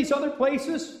growing in these other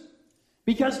places?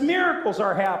 Because miracles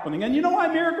are happening. And you know why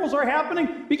miracles are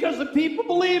happening? Because the people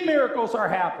believe miracles are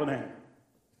happening.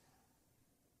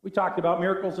 We talked about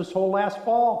miracles this whole last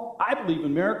fall. I believe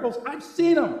in miracles. I've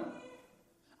seen them.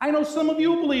 I know some of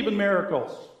you believe in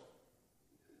miracles.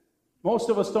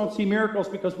 Most of us don't see miracles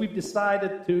because we've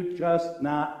decided to just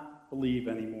not believe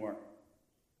anymore.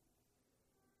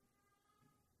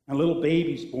 A little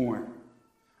baby's born.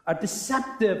 A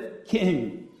deceptive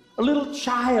king. A little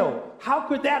child. How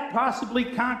could that possibly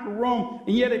conquer Rome?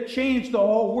 And yet it changed the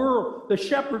whole world. The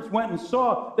shepherds went and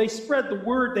saw. They spread the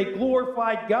word. They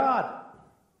glorified God.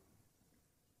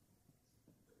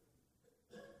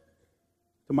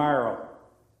 Tomorrow's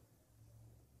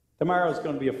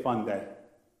going to be a fun day.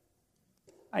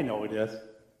 I know it is.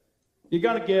 You're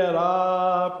going to get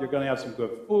up, you're going to have some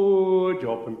good food, you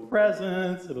open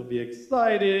presents, it'll be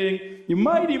exciting. You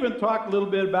might even talk a little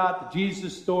bit about the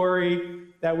Jesus story.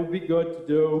 That would be good to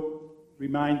do.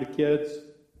 Remind the kids.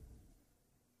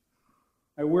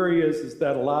 My worry is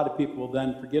that a lot of people will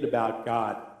then forget about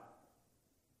God.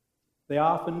 They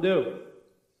often do.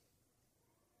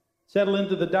 Settle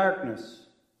into the darkness.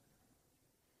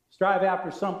 Strive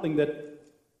after something that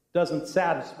doesn't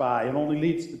satisfy and only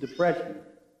leads to depression.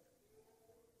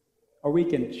 Or we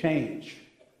can change.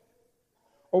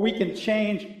 Or we can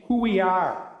change who we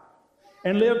are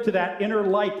and live to that inner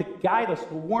light to guide us,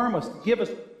 to warm us, to give us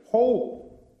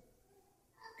hope.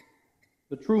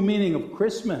 The true meaning of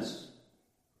Christmas.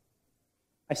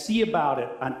 I see about it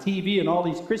on TV and all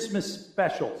these Christmas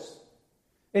specials.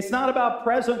 It's not about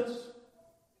presents.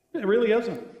 It really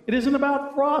isn't. It isn't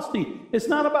about frosty. It's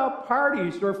not about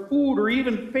parties or food or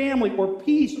even family or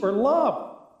peace or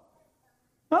love.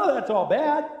 None of that's all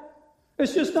bad.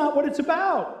 It's just not what it's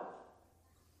about.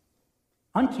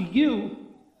 Unto you,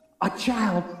 a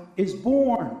child is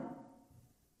born.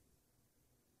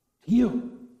 To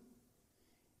you.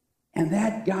 And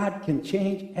that God can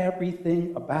change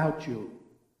everything about you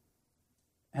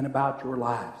and about your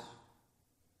lives.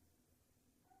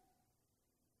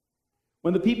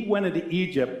 When the people went into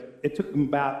Egypt, it took them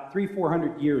about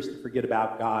 300-400 years to forget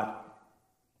about God.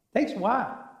 It takes a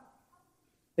while.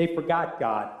 They forgot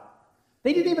God.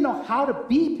 They didn't even know how to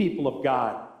be people of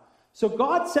God. So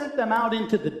God sent them out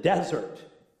into the desert.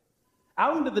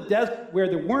 Out into the desert where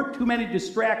there weren't too many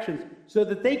distractions so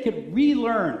that they could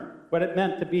relearn what it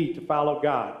meant to follow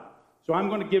God. So I'm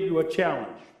going to give you a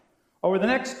challenge. Over the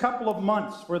next couple of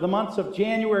months, for the months of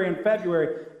January and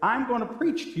February, I'm going to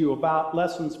preach to you about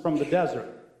lessons from the desert.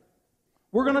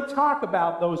 We're going to talk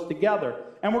about those together,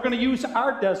 and we're going to use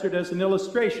our desert as an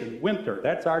illustration. Winter,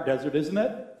 that's our desert, isn't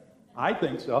it? I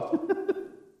think so.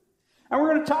 And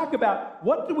we're going to talk about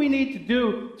what do we need to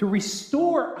do to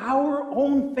restore our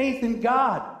own faith in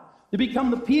God, to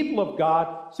become the people of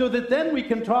God, so that then we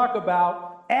can talk about,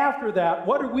 after that,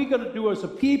 what are we going to do as a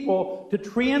people to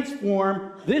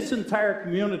transform this entire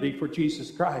community for Jesus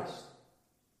Christ?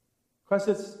 Because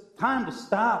it's time to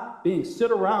stop being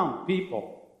sit-around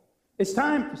people. It's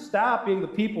time to stop being the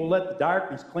people who let the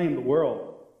darkness claim the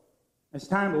world. It's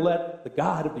time to let the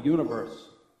God of the universe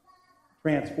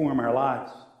transform our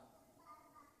lives.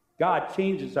 God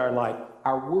changes our life,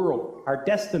 our world, our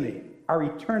destiny, our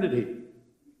eternity.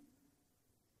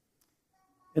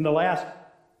 In the last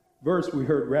verse we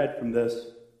heard read from this,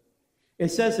 it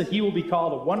says that he will be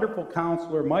called a wonderful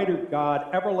counselor, mighty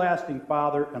God, everlasting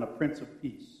Father, and a Prince of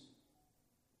Peace.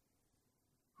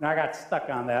 And I got stuck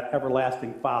on that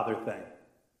everlasting Father thing.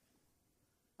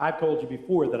 I've told you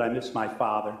before that I miss my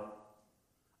father.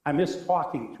 I miss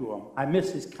talking to him. I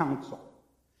miss his counsel.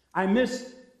 I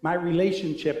miss my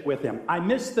relationship with him. I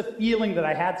miss the feeling that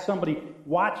I had somebody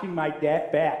watching my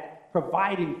back,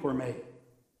 providing for me.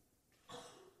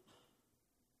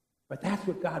 But that's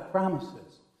what God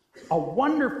promises. A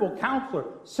wonderful counselor,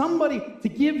 somebody to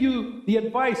give you the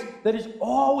advice that is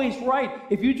always right.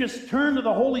 If you just turn to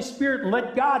the Holy Spirit and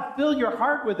let God fill your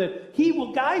heart with it, he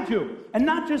will guide you. And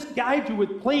not just guide you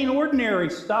with plain ordinary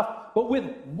stuff, but with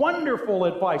wonderful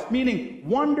advice, meaning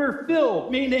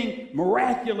wonder-filled, meaning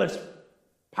miraculous,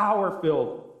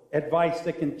 power-filled advice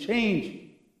that can change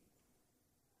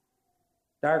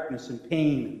darkness and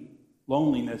pain,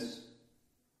 loneliness,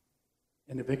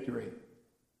 into victory.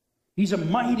 He's a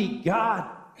mighty God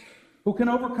who can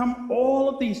overcome all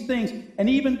of these things and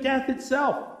even death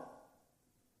itself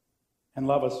and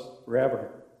love us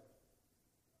forever.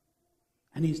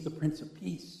 And he's the Prince of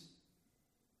Peace,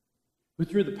 who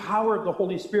through the power of the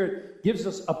Holy Spirit gives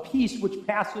us a peace which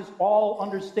passes all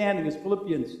understanding, as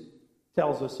Philippians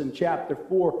tells us in chapter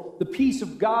 4. The peace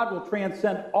of God will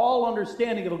transcend all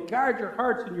understanding. It'll guard your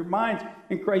hearts and your minds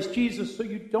in Christ Jesus, so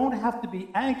you don't have to be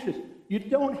anxious. You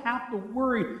don't have to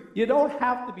worry. You don't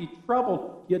have to be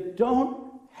troubled. You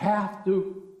don't have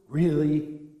to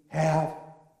really have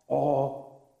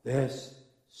all this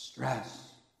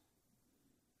stress.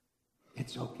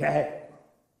 It's okay.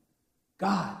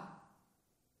 God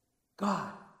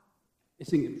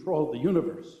is in control of the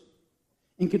universe,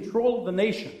 in control of the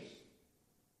nations,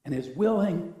 and is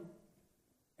willing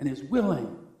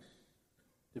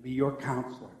to be your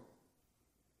counselor,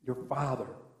 your father,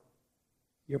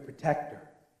 your protector,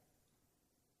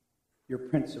 your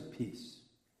Prince of Peace.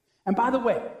 And by the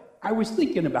way, I was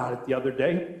thinking about it the other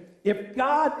day. If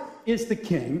God is the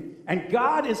king and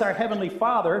God is our heavenly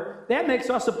Father, that makes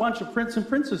us a bunch of prince and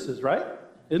princesses, right?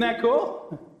 Isn't that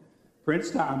cool?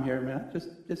 Prince Tom here, man.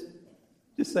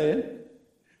 Just saying.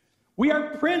 We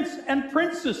are prince and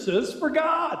princesses for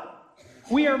God.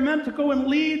 We are meant to go and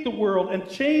lead the world and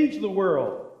change the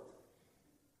world.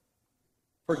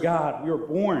 For God, we were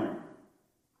born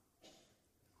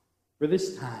for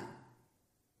this time.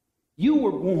 You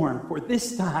were born for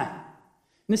this time.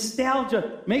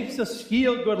 Nostalgia makes us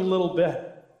feel good a little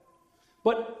bit.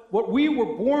 But what we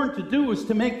were born to do is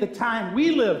to make the time we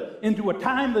live into a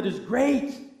time that is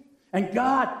great. And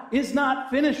God is not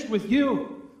finished with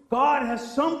you. God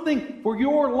has something for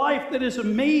your life that is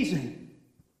amazing.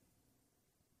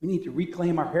 We need to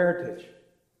reclaim our heritage.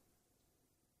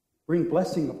 Bring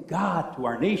blessing of God to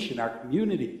our nation, our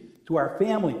community, to our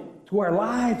family, to our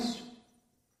lives.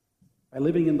 By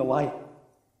living in the light,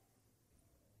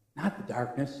 not the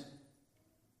darkness.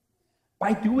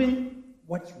 By doing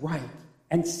what's right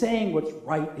and saying what's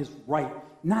right is right,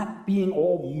 not being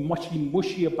all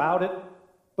mushy about it,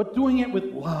 but doing it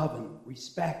with love and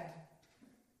respect.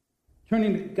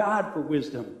 Turning to God for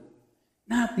wisdom,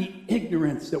 not the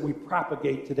ignorance that we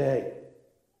propagate today.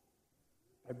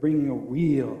 By bringing a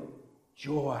real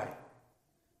joy,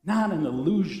 not an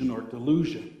illusion or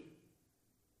delusion,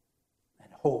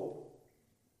 and hope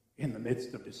in the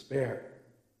midst of despair.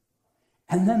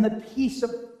 And then the peace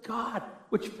of God,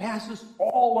 which passes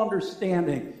all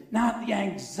understanding, not the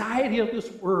anxiety of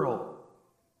this world,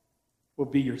 will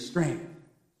be your strength.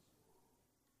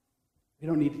 We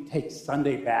don't need to take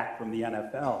Sunday back from the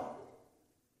NFL.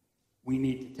 We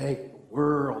need to take the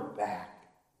world back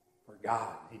for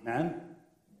God. Amen?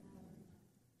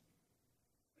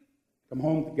 Come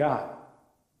home to God.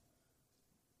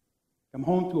 Come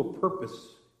home to a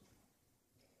purpose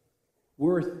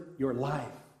worth your life,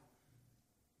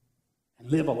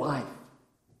 and live a life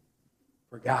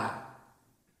for God.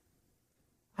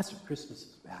 That's what Christmas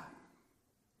is about.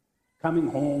 Coming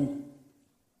home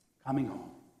to God.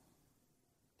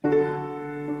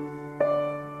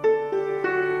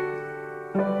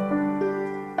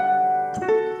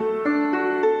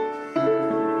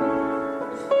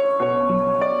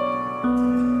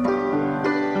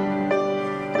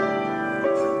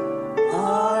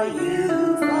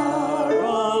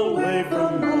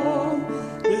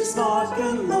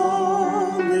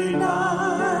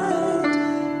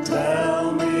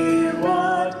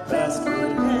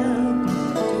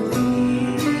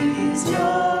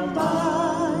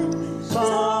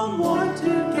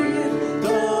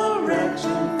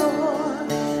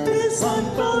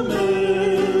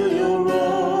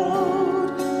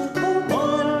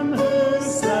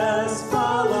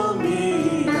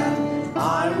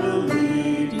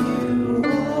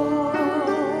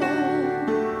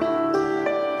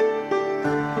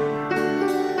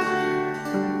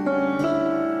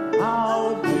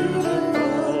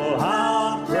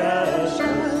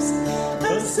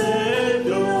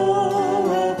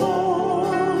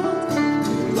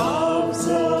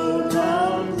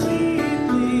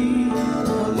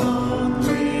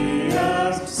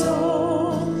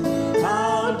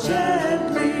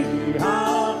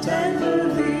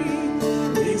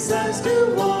 says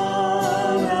to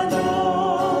one and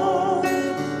all,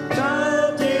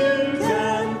 child, you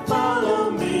can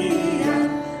follow me,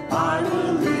 and I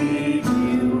will lead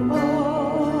you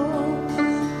home.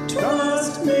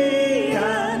 Trust me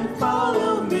and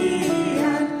follow me,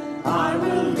 and I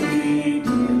will lead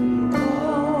you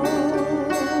home.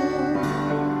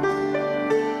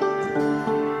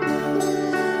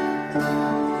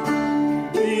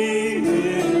 Be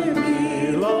near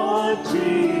me, Lord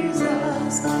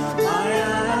Jesus, I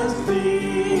ask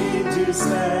thee to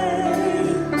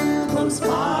stay close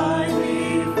by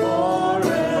me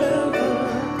forever,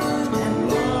 and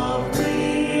love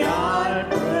me, I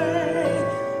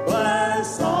pray.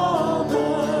 Bless all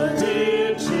the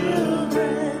dear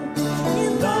children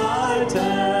in thy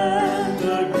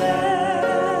tender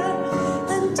care,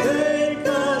 and take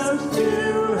us to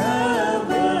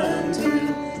heaven to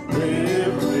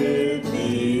live with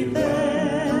thee there.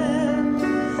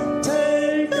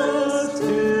 Take us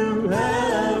to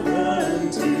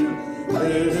heaven to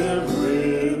live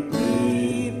with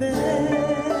thee there.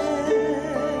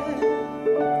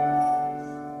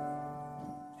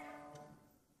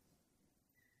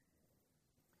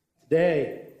 Today,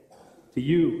 to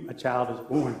you, a child is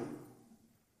born.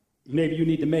 Maybe you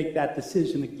need to make that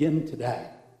decision again today,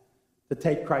 to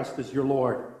take Christ as your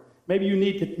Lord. Maybe you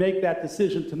need to make that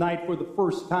decision tonight for the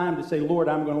first time to say, Lord,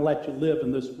 I'm going to let you live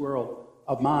in this world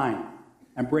of mine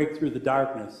and break through the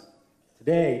darkness.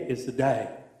 Today is the day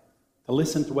to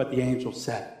listen to what the angel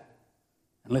said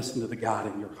and listen to the God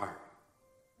in your heart.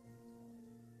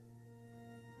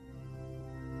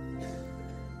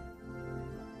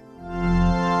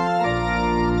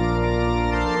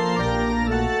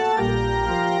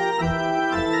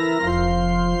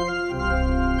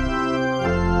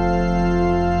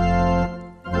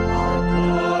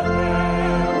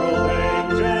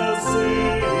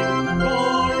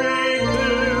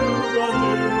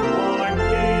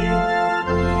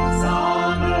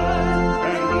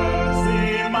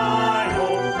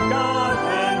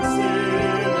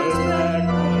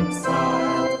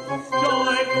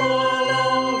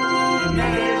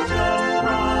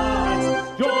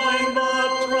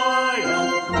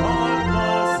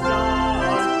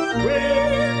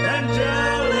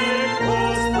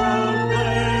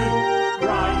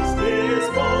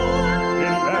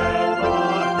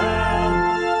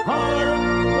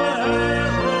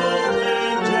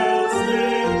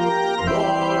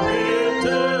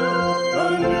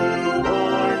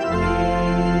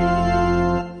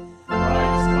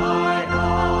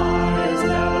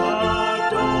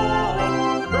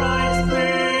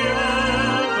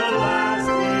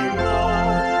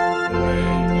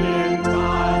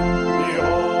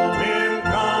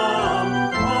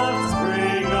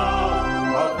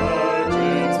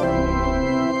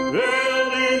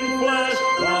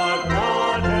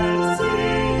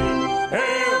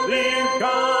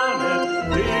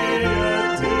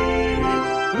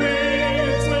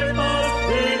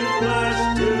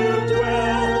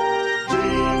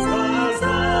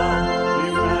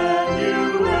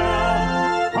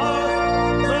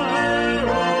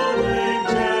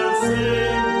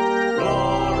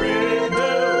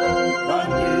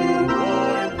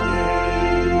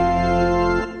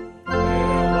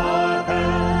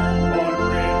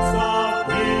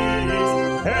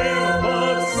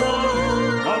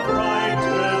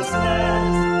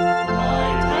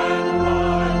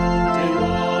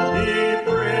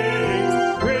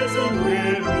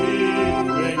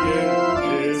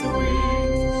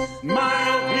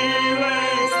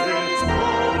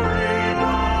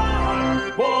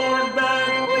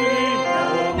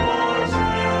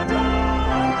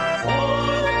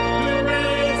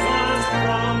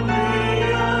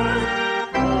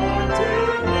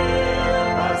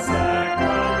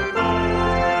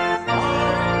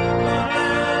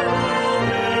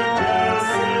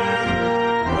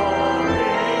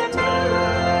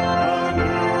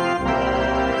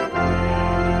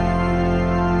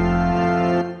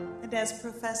 As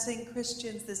professing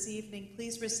Christians this evening,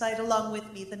 please recite along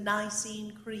with me the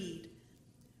Nicene Creed.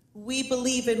 We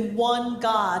believe in one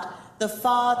God, the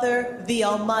Father, the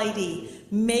Almighty,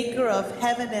 maker of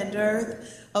heaven and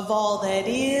earth, of all that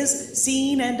is,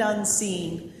 seen and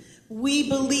unseen. We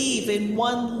believe in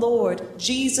one Lord,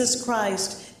 Jesus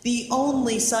Christ, the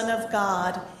only Son of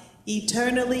God,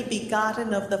 eternally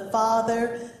begotten of the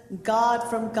Father, God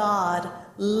from God,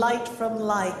 light from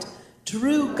light,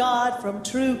 true God from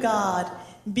true God,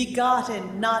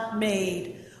 begotten, not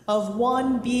made, of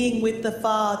one being with the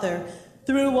Father.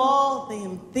 Through all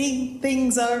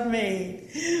things are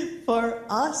made. For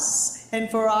us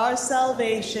and for our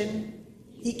salvation,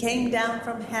 he came down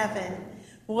from heaven.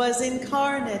 was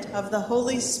incarnate of the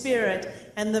Holy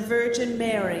Spirit and the Virgin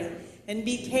Mary, and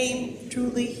became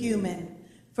truly human.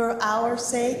 For our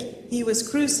sake, he was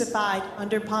crucified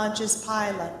under Pontius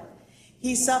Pilate.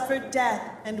 He suffered death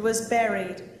and was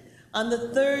buried. On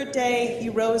the third day, he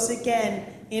rose again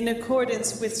in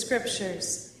accordance with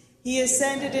Scriptures. He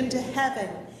ascended into heaven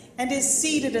and is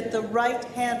seated at the right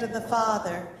hand of the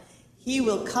Father. He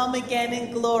will come again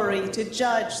in glory to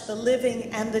judge the living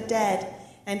and the dead,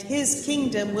 and his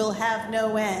kingdom will have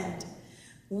no end.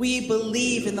 We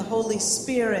believe in the Holy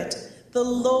Spirit, the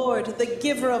Lord, the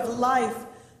giver of life,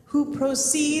 who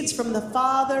proceeds from the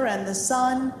Father and the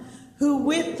Son, who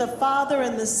with the Father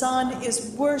and the Son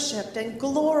is worshipped and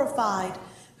glorified,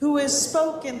 who has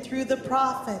spoken through the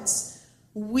prophets.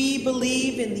 We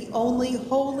believe in the only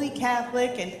holy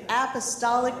Catholic and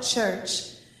Apostolic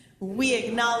Church. We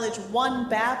acknowledge one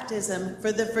baptism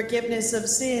for the forgiveness of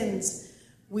sins.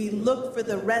 We look for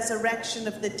the resurrection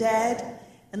of the dead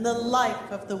and the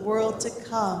life of the world to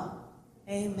come.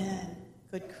 Amen.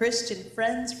 Good Christian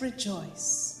friends,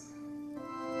 rejoice.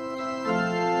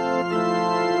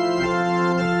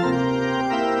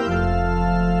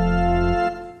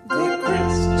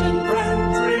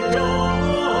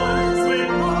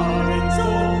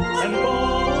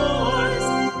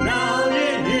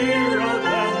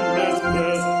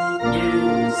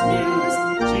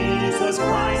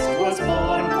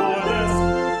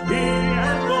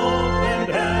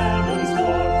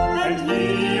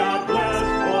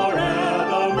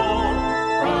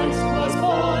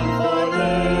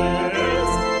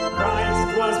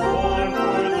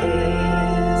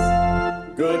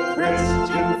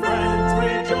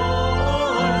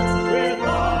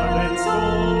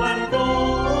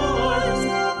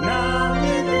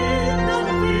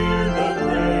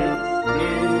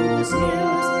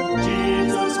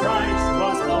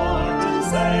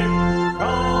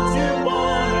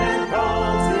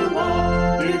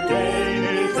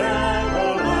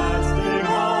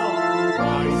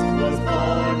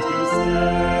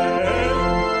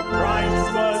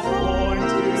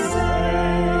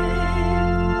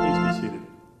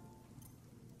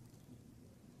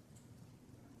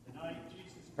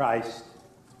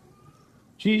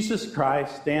 Jesus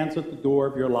Christ stands at the door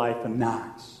of your life and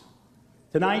knocks.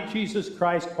 Tonight, Jesus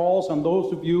Christ calls on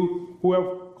those of you who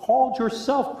have called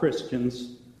yourself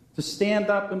Christians to stand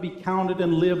up and be counted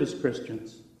and live as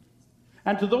Christians.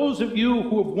 And to those of you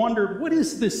who have wondered, what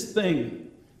is this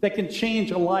thing that can change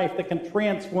a life, that can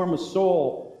transform a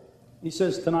soul? He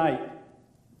says tonight,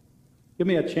 give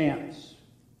me a chance.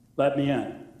 Let me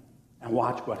in and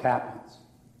watch what happens.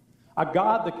 A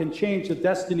God that can change the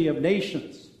destiny of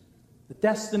nations, the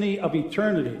destiny of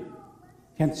eternity,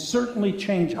 can certainly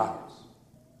change ours.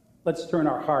 Let's turn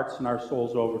our hearts and our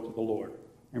souls over to the Lord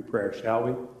in prayer, shall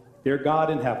we? Dear God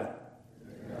in heaven,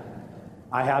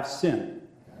 I have sinned.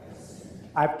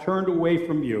 I've turned away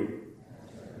from you.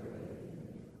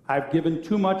 I've given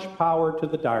too much power to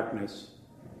the darkness.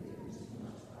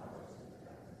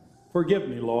 Forgive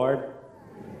me, Lord.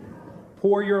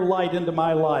 Pour your light into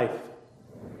my life.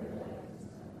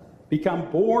 Become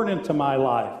born into my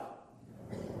life.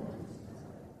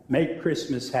 Make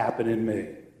Christmas happen in me.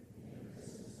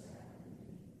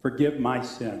 Forgive my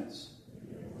sins.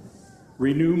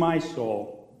 Renew my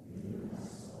soul.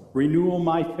 Renew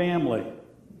my family.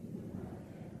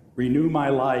 Renew my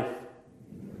life.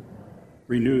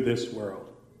 Renew this world.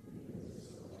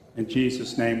 In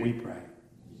Jesus' name we pray.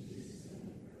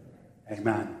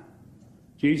 Amen.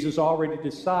 Jesus already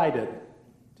decided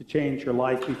to change your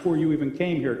life before you even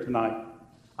came here tonight.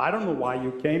 I don't know why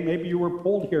you came. Maybe you were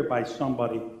pulled here by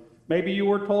somebody. Maybe you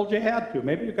were told you had to.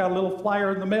 Maybe you got a little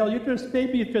flyer in the mail.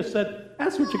 Maybe you just said,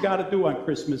 that's what you got to do on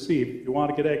Christmas Eve if you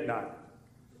want to get eggnog.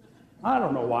 I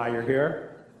don't know why you're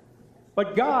here.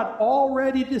 But God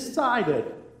already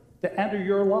decided to enter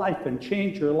your life and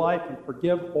change your life and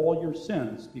forgive all your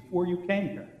sins before you came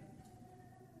here.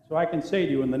 So I can say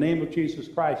to you, in the name of Jesus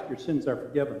Christ, your sins are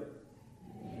forgiven.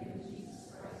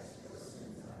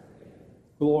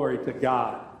 Glory to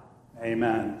God.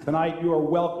 Amen. Tonight you are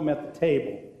welcome at the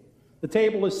table. The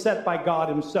table is set by God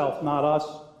himself, not us.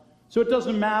 So it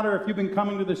doesn't matter if you've been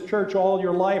coming to this church all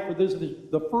your life or this is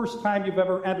the first time you've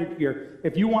ever entered here.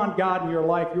 If you want God in your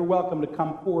life, you're welcome to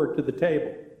come forward to the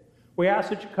table. We ask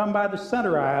that you come by the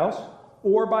center aisles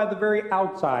or by the very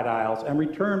outside aisles and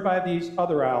return by these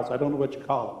other aisles. I don't know what you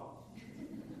call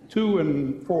them. 2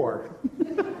 and 4.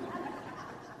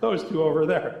 Those two over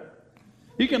there.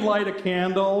 You can light a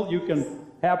candle. You can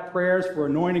have prayers for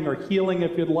anointing or healing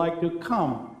if you'd like to.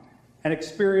 Come and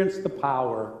experience the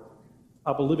power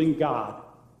of a living God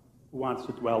who wants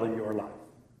to dwell in your life.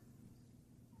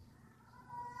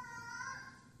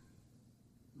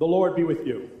 The Lord be with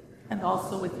you. And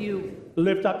also with you.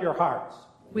 Lift up your hearts.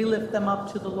 We lift them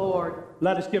up to the Lord.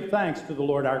 Let us give thanks to the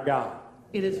Lord our God.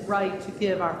 It is right to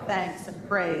give our thanks and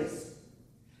praise.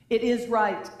 It is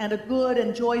right and a good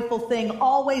and joyful thing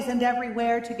always and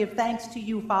everywhere to give thanks to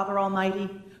you, Father Almighty,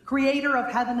 creator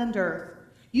of heaven and earth.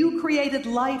 You created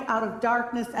light out of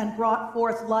darkness and brought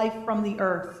forth life from the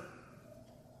earth.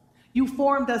 You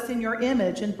formed us in your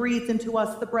image and breathed into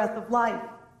us the breath of life.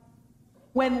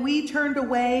 When we turned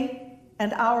away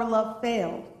and our love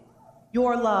failed,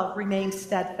 your love remained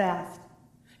steadfast.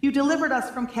 You delivered us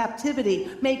from captivity,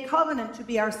 made covenant to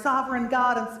be our sovereign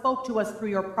God, and spoke to us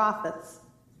through your prophets.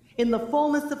 In the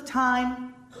fullness of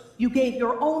time, you gave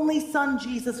your only Son,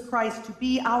 Jesus Christ, to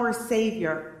be our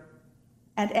Savior.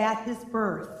 And at his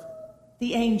birth,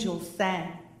 the angels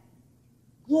sang,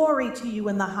 "Glory to you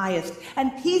in the highest,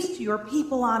 and peace to your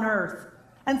people on earth."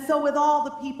 And so with all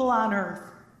the people on earth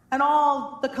and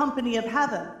all the company of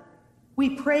heaven,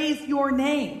 we praise your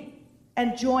name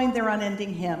and join their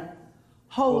unending hymn.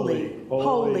 Holy,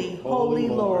 holy, holy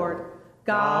Lord,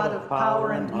 God of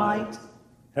power and might,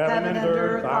 heaven and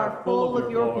earth are full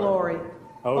of your glory.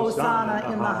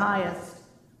 Hosanna in the highest.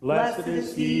 Blessed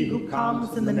is he who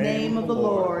comes in the name of the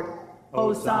Lord.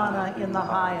 Hosanna in the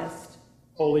highest.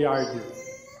 Holy are you.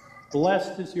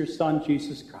 Blessed is your Son,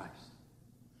 Jesus Christ,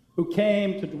 who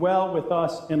came to dwell with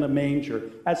us in a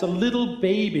manger as a little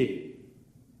baby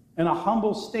in a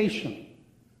humble station,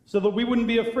 so that we wouldn't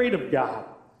be afraid of God,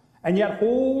 and yet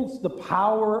holds the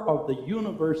power of the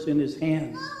universe in his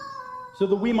hands, so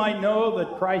that we might know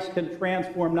that Christ can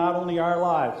transform not only our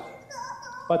lives,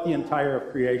 but the entire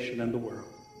of creation and the world.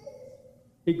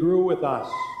 He grew with us.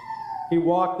 He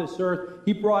walked this earth.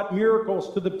 He brought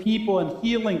miracles to the people and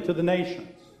healing to the nations.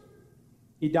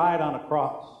 He died on a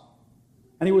cross,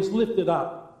 and he was lifted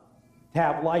up to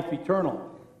have life eternal,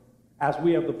 as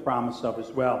we have the promise of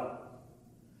as well.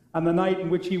 On the night in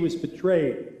which he was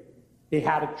betrayed, he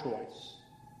had a choice.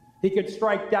 He could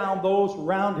strike down those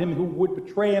around him who would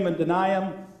betray him and deny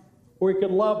him, or he could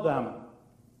love them.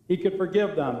 He could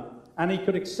forgive them, and he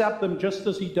could accept them just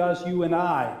as he does you and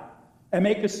I, and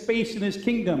make a space in his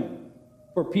kingdom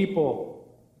for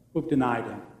people who've denied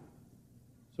him.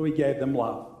 So he gave them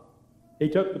love. He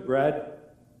took the bread,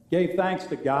 gave thanks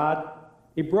to God.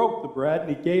 He broke the bread, and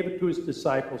he gave it to his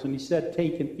disciples, and he said,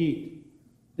 "Take and eat.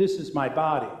 This is my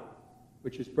body,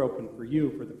 which is broken for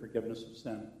you for the forgiveness of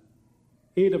sin.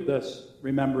 Eat of this,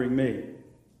 remembering me."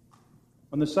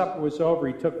 When the supper was over,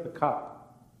 he took the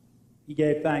cup. He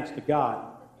gave thanks to God,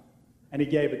 and he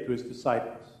gave it to his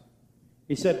disciples.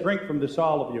 He said, "Drink from this,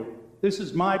 all of you. This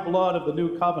is my blood of the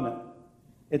new covenant.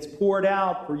 It's poured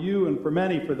out for you and for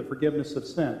many for the forgiveness of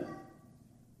sin.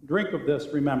 Drink of this,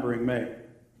 remembering me."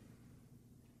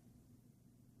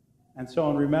 And so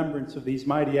in remembrance of these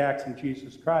mighty acts in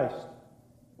Jesus Christ,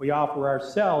 we offer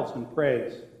ourselves in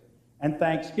praise and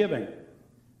thanksgiving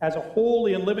as a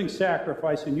holy and living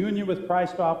sacrifice in union with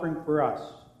Christ offering for us,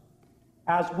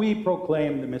 as we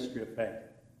proclaim the mystery of faith.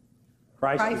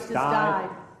 Christ has died.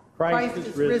 Christ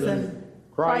is risen.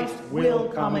 Christ will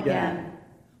come again.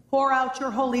 Pour out your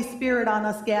Holy Spirit on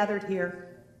us gathered here.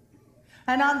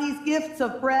 And on these gifts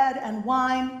of bread and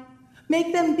wine,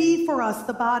 make them be for us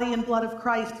the body and blood of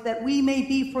Christ, that we may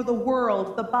be for the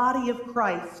world the body of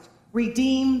Christ,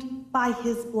 redeemed by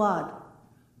his blood.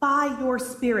 By your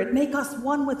Spirit, make us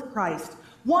one with Christ,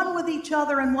 one with each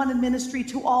other, and one in ministry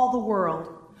to all the world,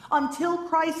 until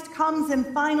Christ comes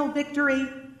in final victory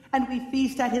and we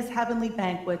feast at his heavenly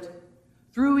banquet.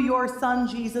 Through your Son,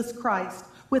 Jesus Christ,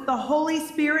 with the Holy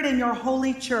Spirit in your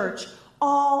holy church,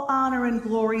 all honor and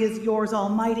glory is yours,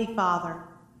 Almighty Father,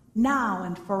 now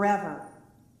and forever.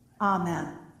 Amen.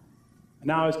 And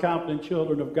now, as confident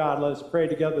children of God, let us pray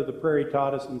together the prayer he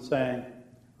taught us in saying,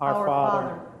 Our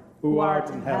Father, who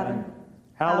art in heaven,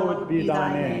 hallowed be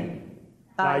thy name.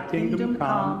 Thy kingdom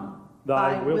come,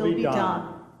 thy will be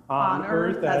done, on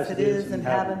earth as it is in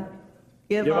heaven.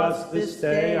 Give us this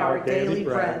day our daily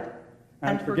bread,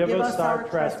 and forgive us our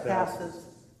trespasses,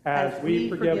 as we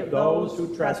forgive those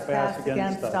who trespass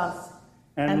against us.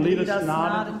 And lead us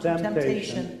not into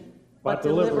temptation, but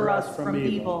deliver us from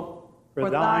evil. For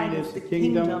thine is the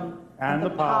kingdom, and the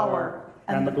power,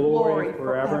 and the glory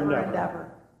forever and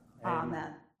ever.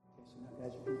 Amen.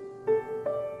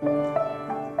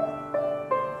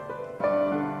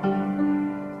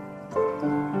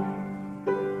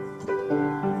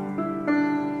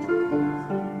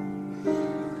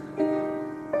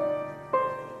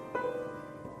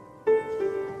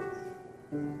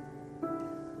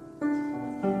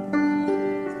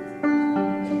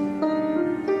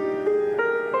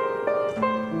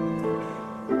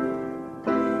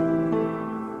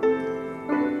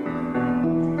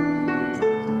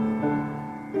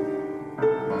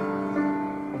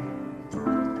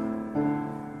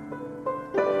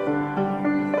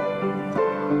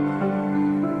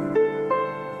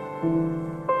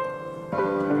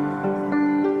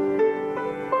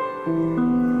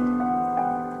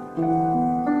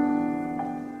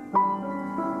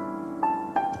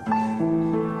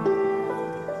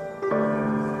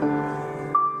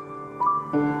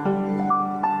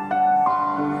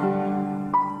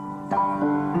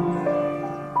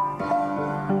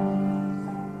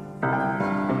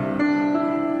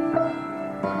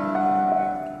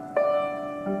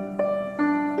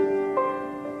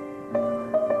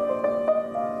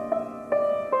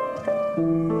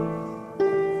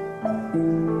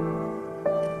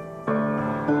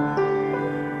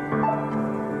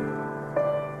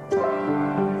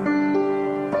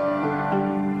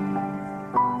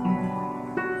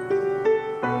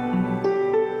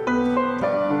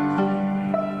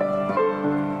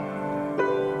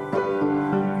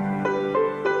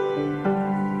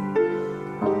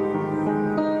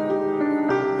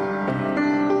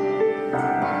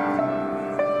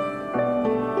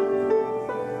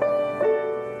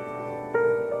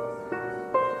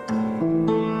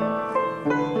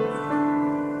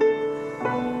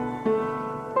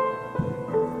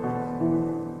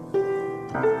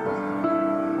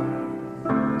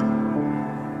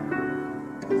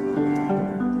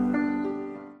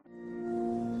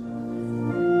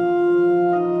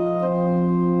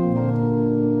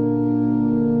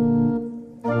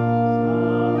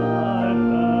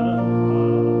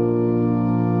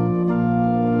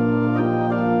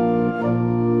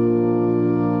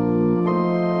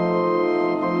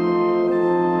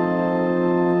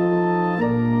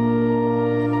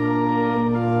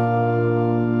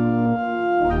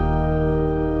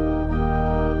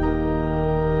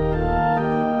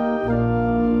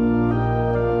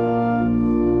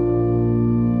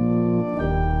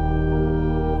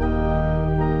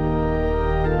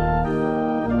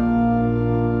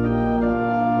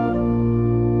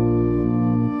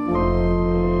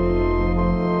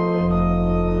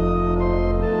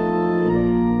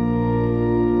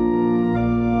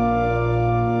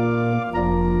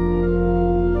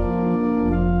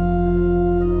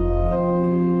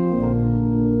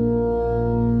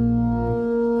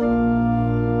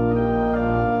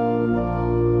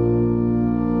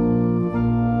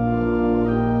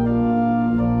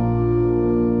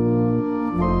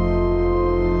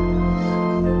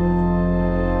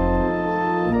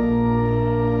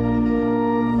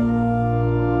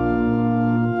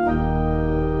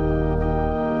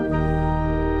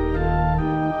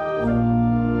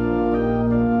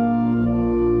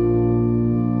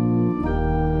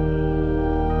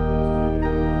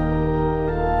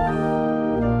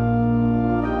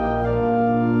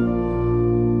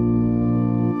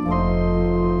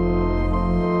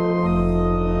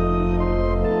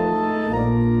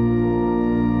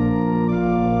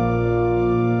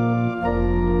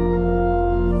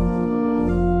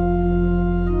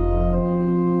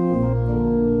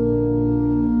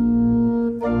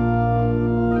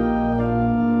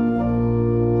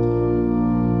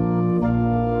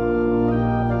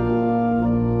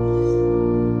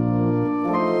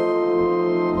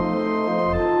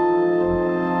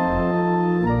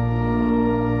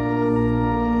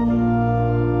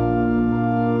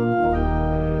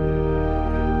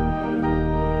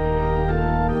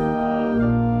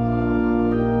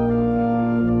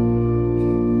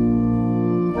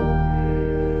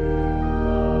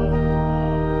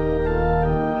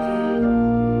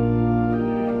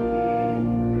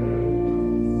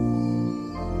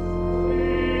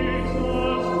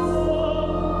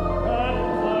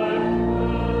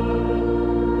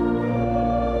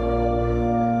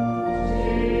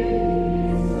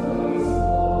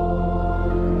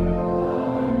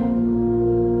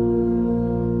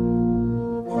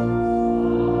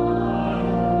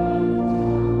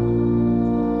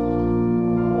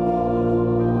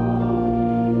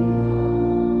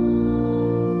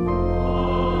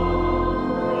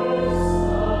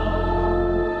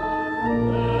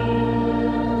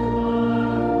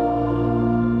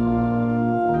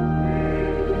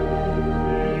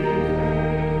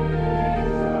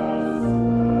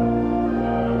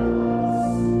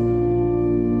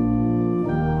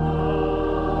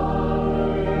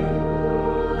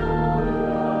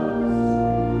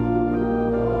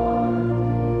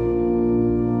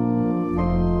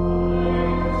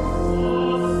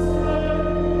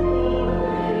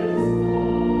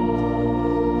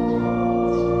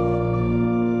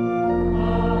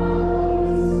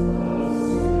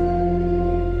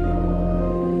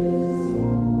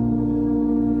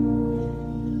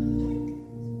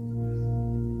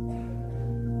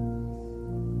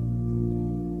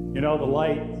 You know, the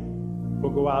light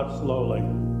will go out slowly.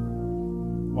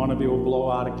 One of you will blow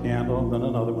out a candle, then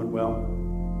another one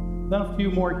will. Then a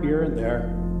few more here and there.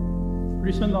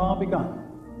 Pretty soon they'll all be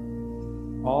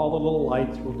gone. All the little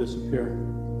lights will disappear.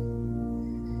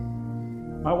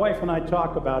 My wife and I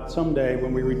talk about someday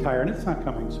when we retire, and it's not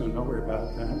coming soon, don't worry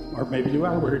about that. Or maybe you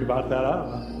are worried about that, I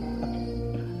don't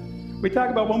know. We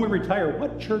talk about when we retire,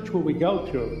 what church will we go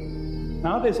to?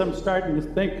 Nowadays I'm starting to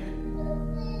think,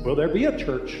 will there be a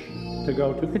church to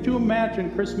go to? Could you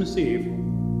imagine Christmas Eve?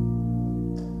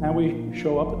 And we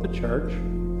show up at the church,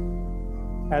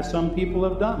 as some people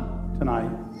have done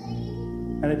tonight.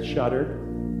 And it's shuttered.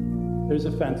 There's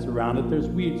a fence around it. There's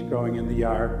weeds growing in the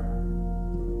yard.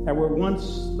 And where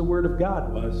once the Word of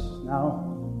God was, now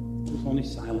there's only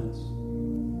silence.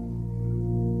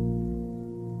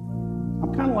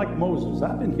 I'm kind of like Moses.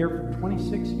 I've been here for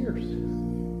 26 years.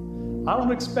 I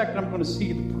don't expect I'm going to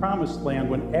see the promised land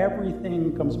when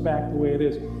everything comes back the way it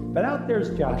is. But out there's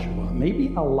Joshua,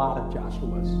 maybe a lot of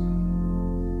Joshuas,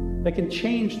 that can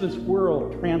change this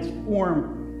world,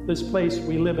 transform this place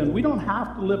we live in. We don't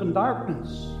have to live in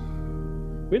darkness.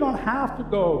 We don't have to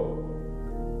go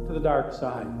to the dark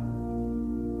side.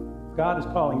 God is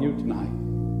calling you tonight.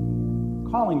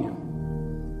 Calling you.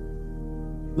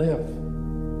 Live.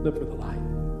 Live for the light.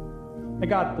 May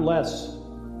God bless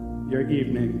your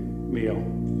evening meal.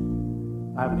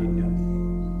 I haven't eaten yet.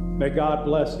 May God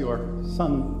bless your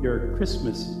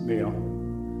Christmas meal.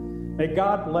 May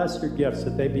God bless your gifts,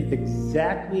 that they be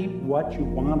exactly what you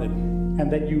wanted, and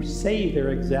that you say they're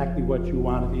exactly what you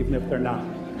wanted, even if they're not.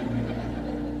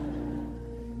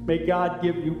 May God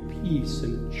give you peace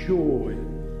and joy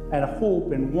and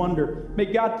hope and wonder. May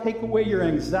God take away your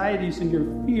anxieties and your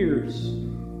fears.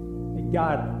 May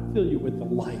God fill you with the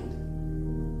light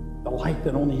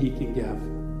that only He can give.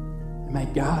 And may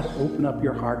God open up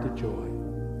your heart to joy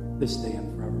this day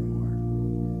and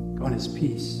forevermore. Go in His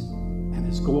peace and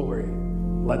His glory.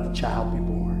 Let the child be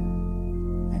born.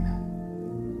 Amen.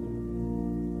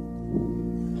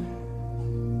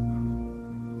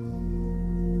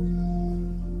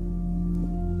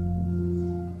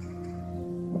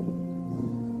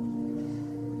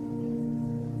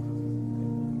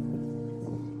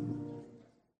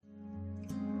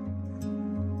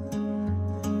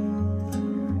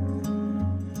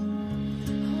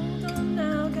 Hold on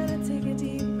now, gotta take a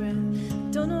deep breath.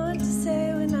 Don't know what to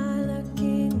say when I look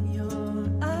in your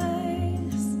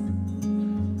eyes.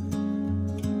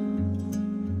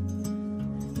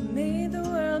 You made the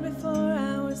world before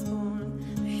I was born.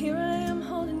 Here I am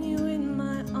holding you in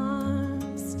my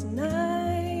arms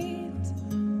tonight.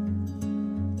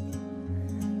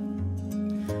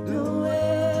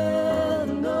 Noel,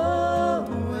 Noel,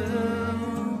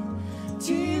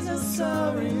 Jesus,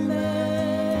 sorry,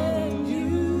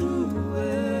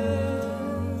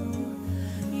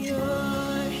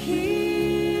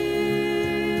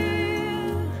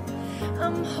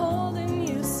 I'm holding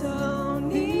you so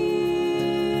near.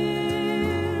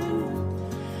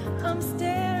 I'm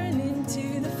staring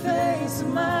into the face of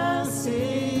my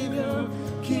Savior,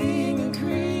 King and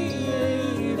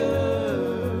Creator.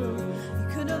 You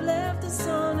could have left us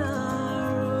on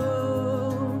our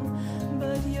own,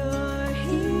 but you're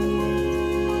here.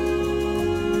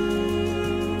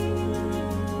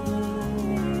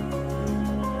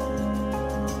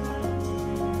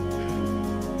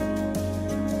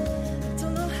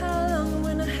 Don't know how long I'm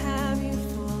gonna have you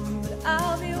for, but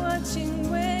I'll be watching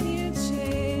when you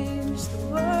change the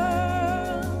world.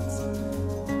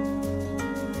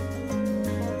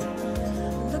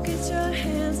 Look at your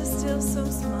hands, they're still so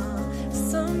small.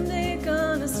 Someday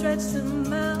gonna stretch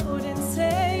them out.